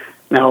page.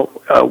 Now,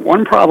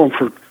 one problem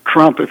for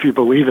Trump, if you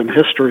believe in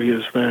history,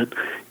 is that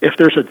if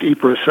there's a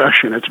deep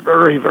recession, it's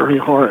very, very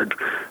hard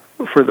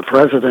for the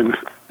president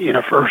in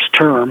a first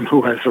term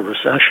who has a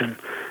recession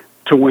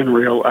to win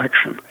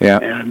re-election. Yeah.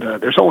 And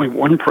there's only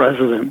one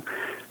president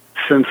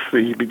since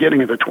the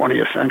beginning of the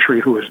 20th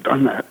century who has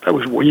done that. That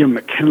was William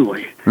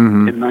McKinley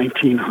in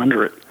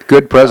 1900.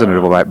 Good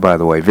president, by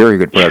the way. Very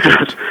good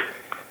president.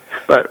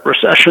 But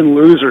recession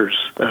losers,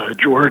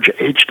 George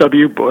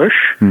H.W. Bush,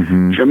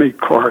 Jimmy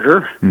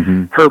Carter,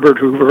 Herbert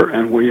Hoover,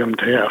 and William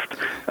Taft.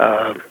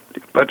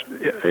 But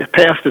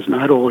past is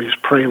not always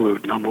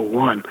prelude, number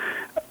one.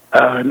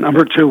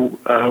 Number two,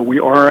 we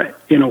are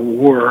in a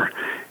war,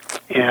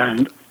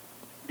 and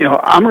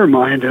I'm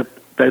reminded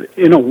that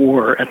in a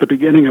war, at the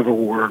beginning of a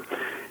war,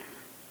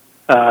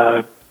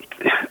 our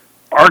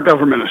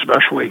government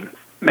especially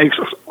makes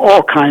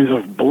all kinds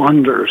of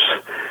blunders,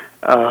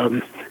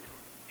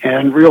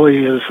 and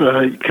really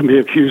can be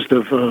accused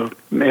of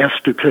mass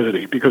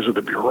stupidity because of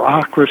the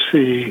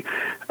bureaucracy.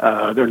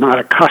 They're not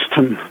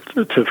accustomed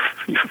to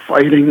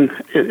fighting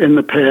in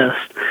the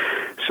past.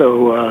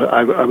 So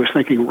I was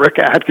thinking Rick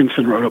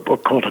Atkinson wrote a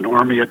book called An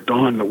Army at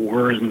Dawn, the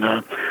War in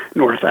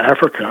North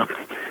Africa.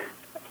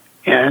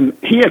 And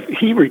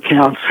he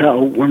recounts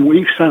how when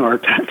we sent our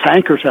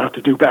tankers out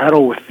to do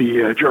battle with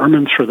the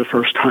Germans for the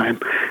first time,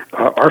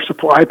 our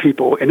supply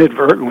people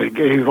inadvertently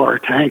gave our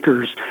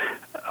tankers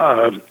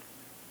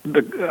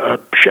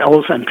the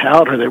shells and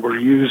powder that were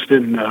used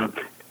in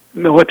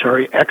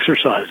military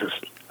exercises.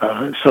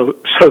 So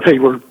they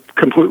were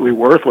completely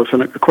worthless,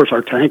 and of course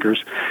our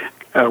tankers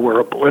were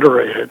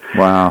obliterated.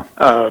 Wow.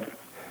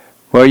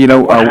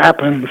 Well, what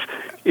happens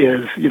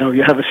is,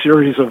 you have a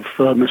series of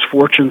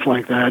misfortunes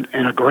like that,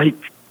 and great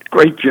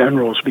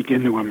generals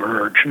begin to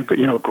emerge,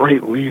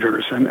 great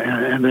leaders,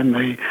 and then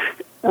they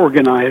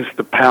organize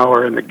the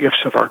power and the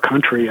gifts of our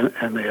country,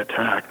 and they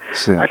attack.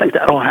 I think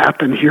that'll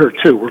happen here,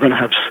 too. We're going to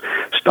have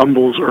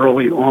stumbles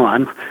early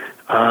on.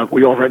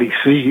 We already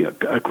see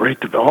great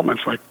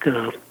developments, like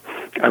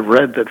I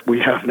read that we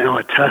have now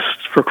a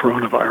test for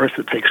coronavirus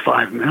that takes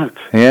 5 minutes.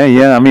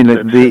 Yeah. I mean,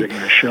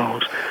 the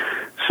shelves.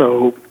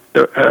 So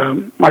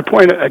my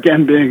point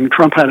again being,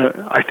 Trump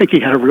I think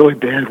he had a really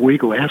bad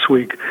week last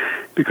week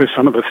because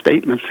some of the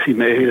statements he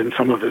made and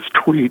some of his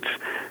tweets.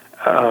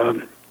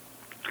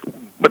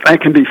 But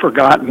that can be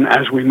forgotten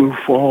as we move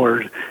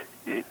forward,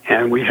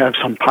 and we have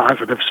some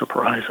positive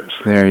surprises.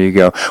 There you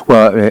go.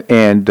 Well,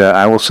 and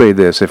I will say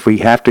this: if we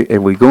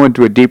go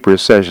into a deep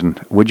recession,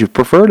 would you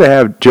prefer to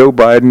have Joe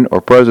Biden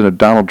or President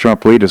Donald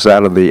Trump lead us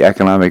out of the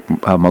economic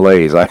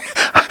malaise?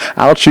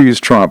 I'll choose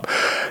Trump.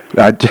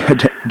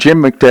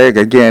 Jim McTague,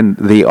 again,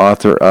 the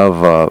author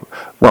of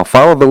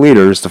Follow the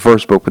Leader is the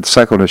first book, but the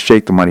second one is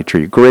Shake the Money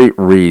Tree. Great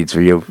reads.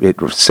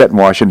 It was set in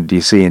Washington,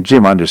 D.C., and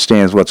Jim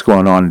understands what's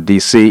going on in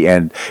D.C.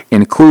 and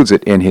includes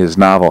it in his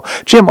novel.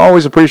 Jim,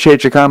 always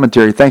appreciate your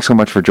commentary. Thanks so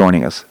much for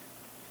joining us.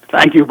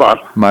 Thank you, Bob.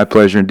 My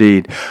pleasure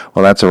indeed.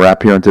 Well, that's a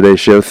wrap here on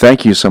today's show.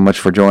 Thank you so much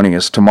for joining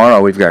us.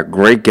 Tomorrow we've got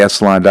great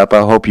guests lined up.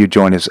 I hope you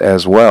join us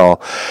as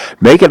well.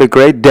 Make it a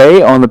great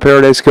day on the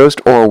Paradise Coast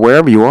or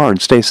wherever you are,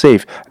 and stay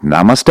safe.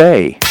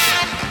 Namaste.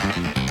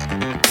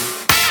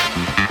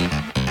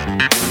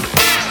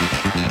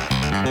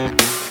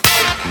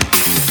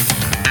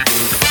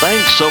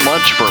 Thanks so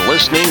much for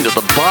listening to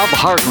The Bob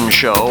Harden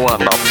Show on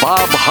the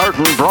Bob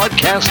Harden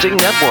Broadcasting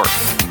Network.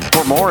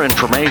 For more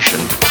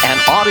information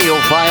and audio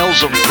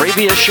files of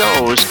previous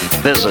shows,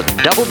 visit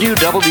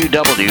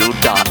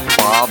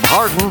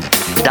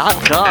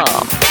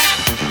www.bobharden.com.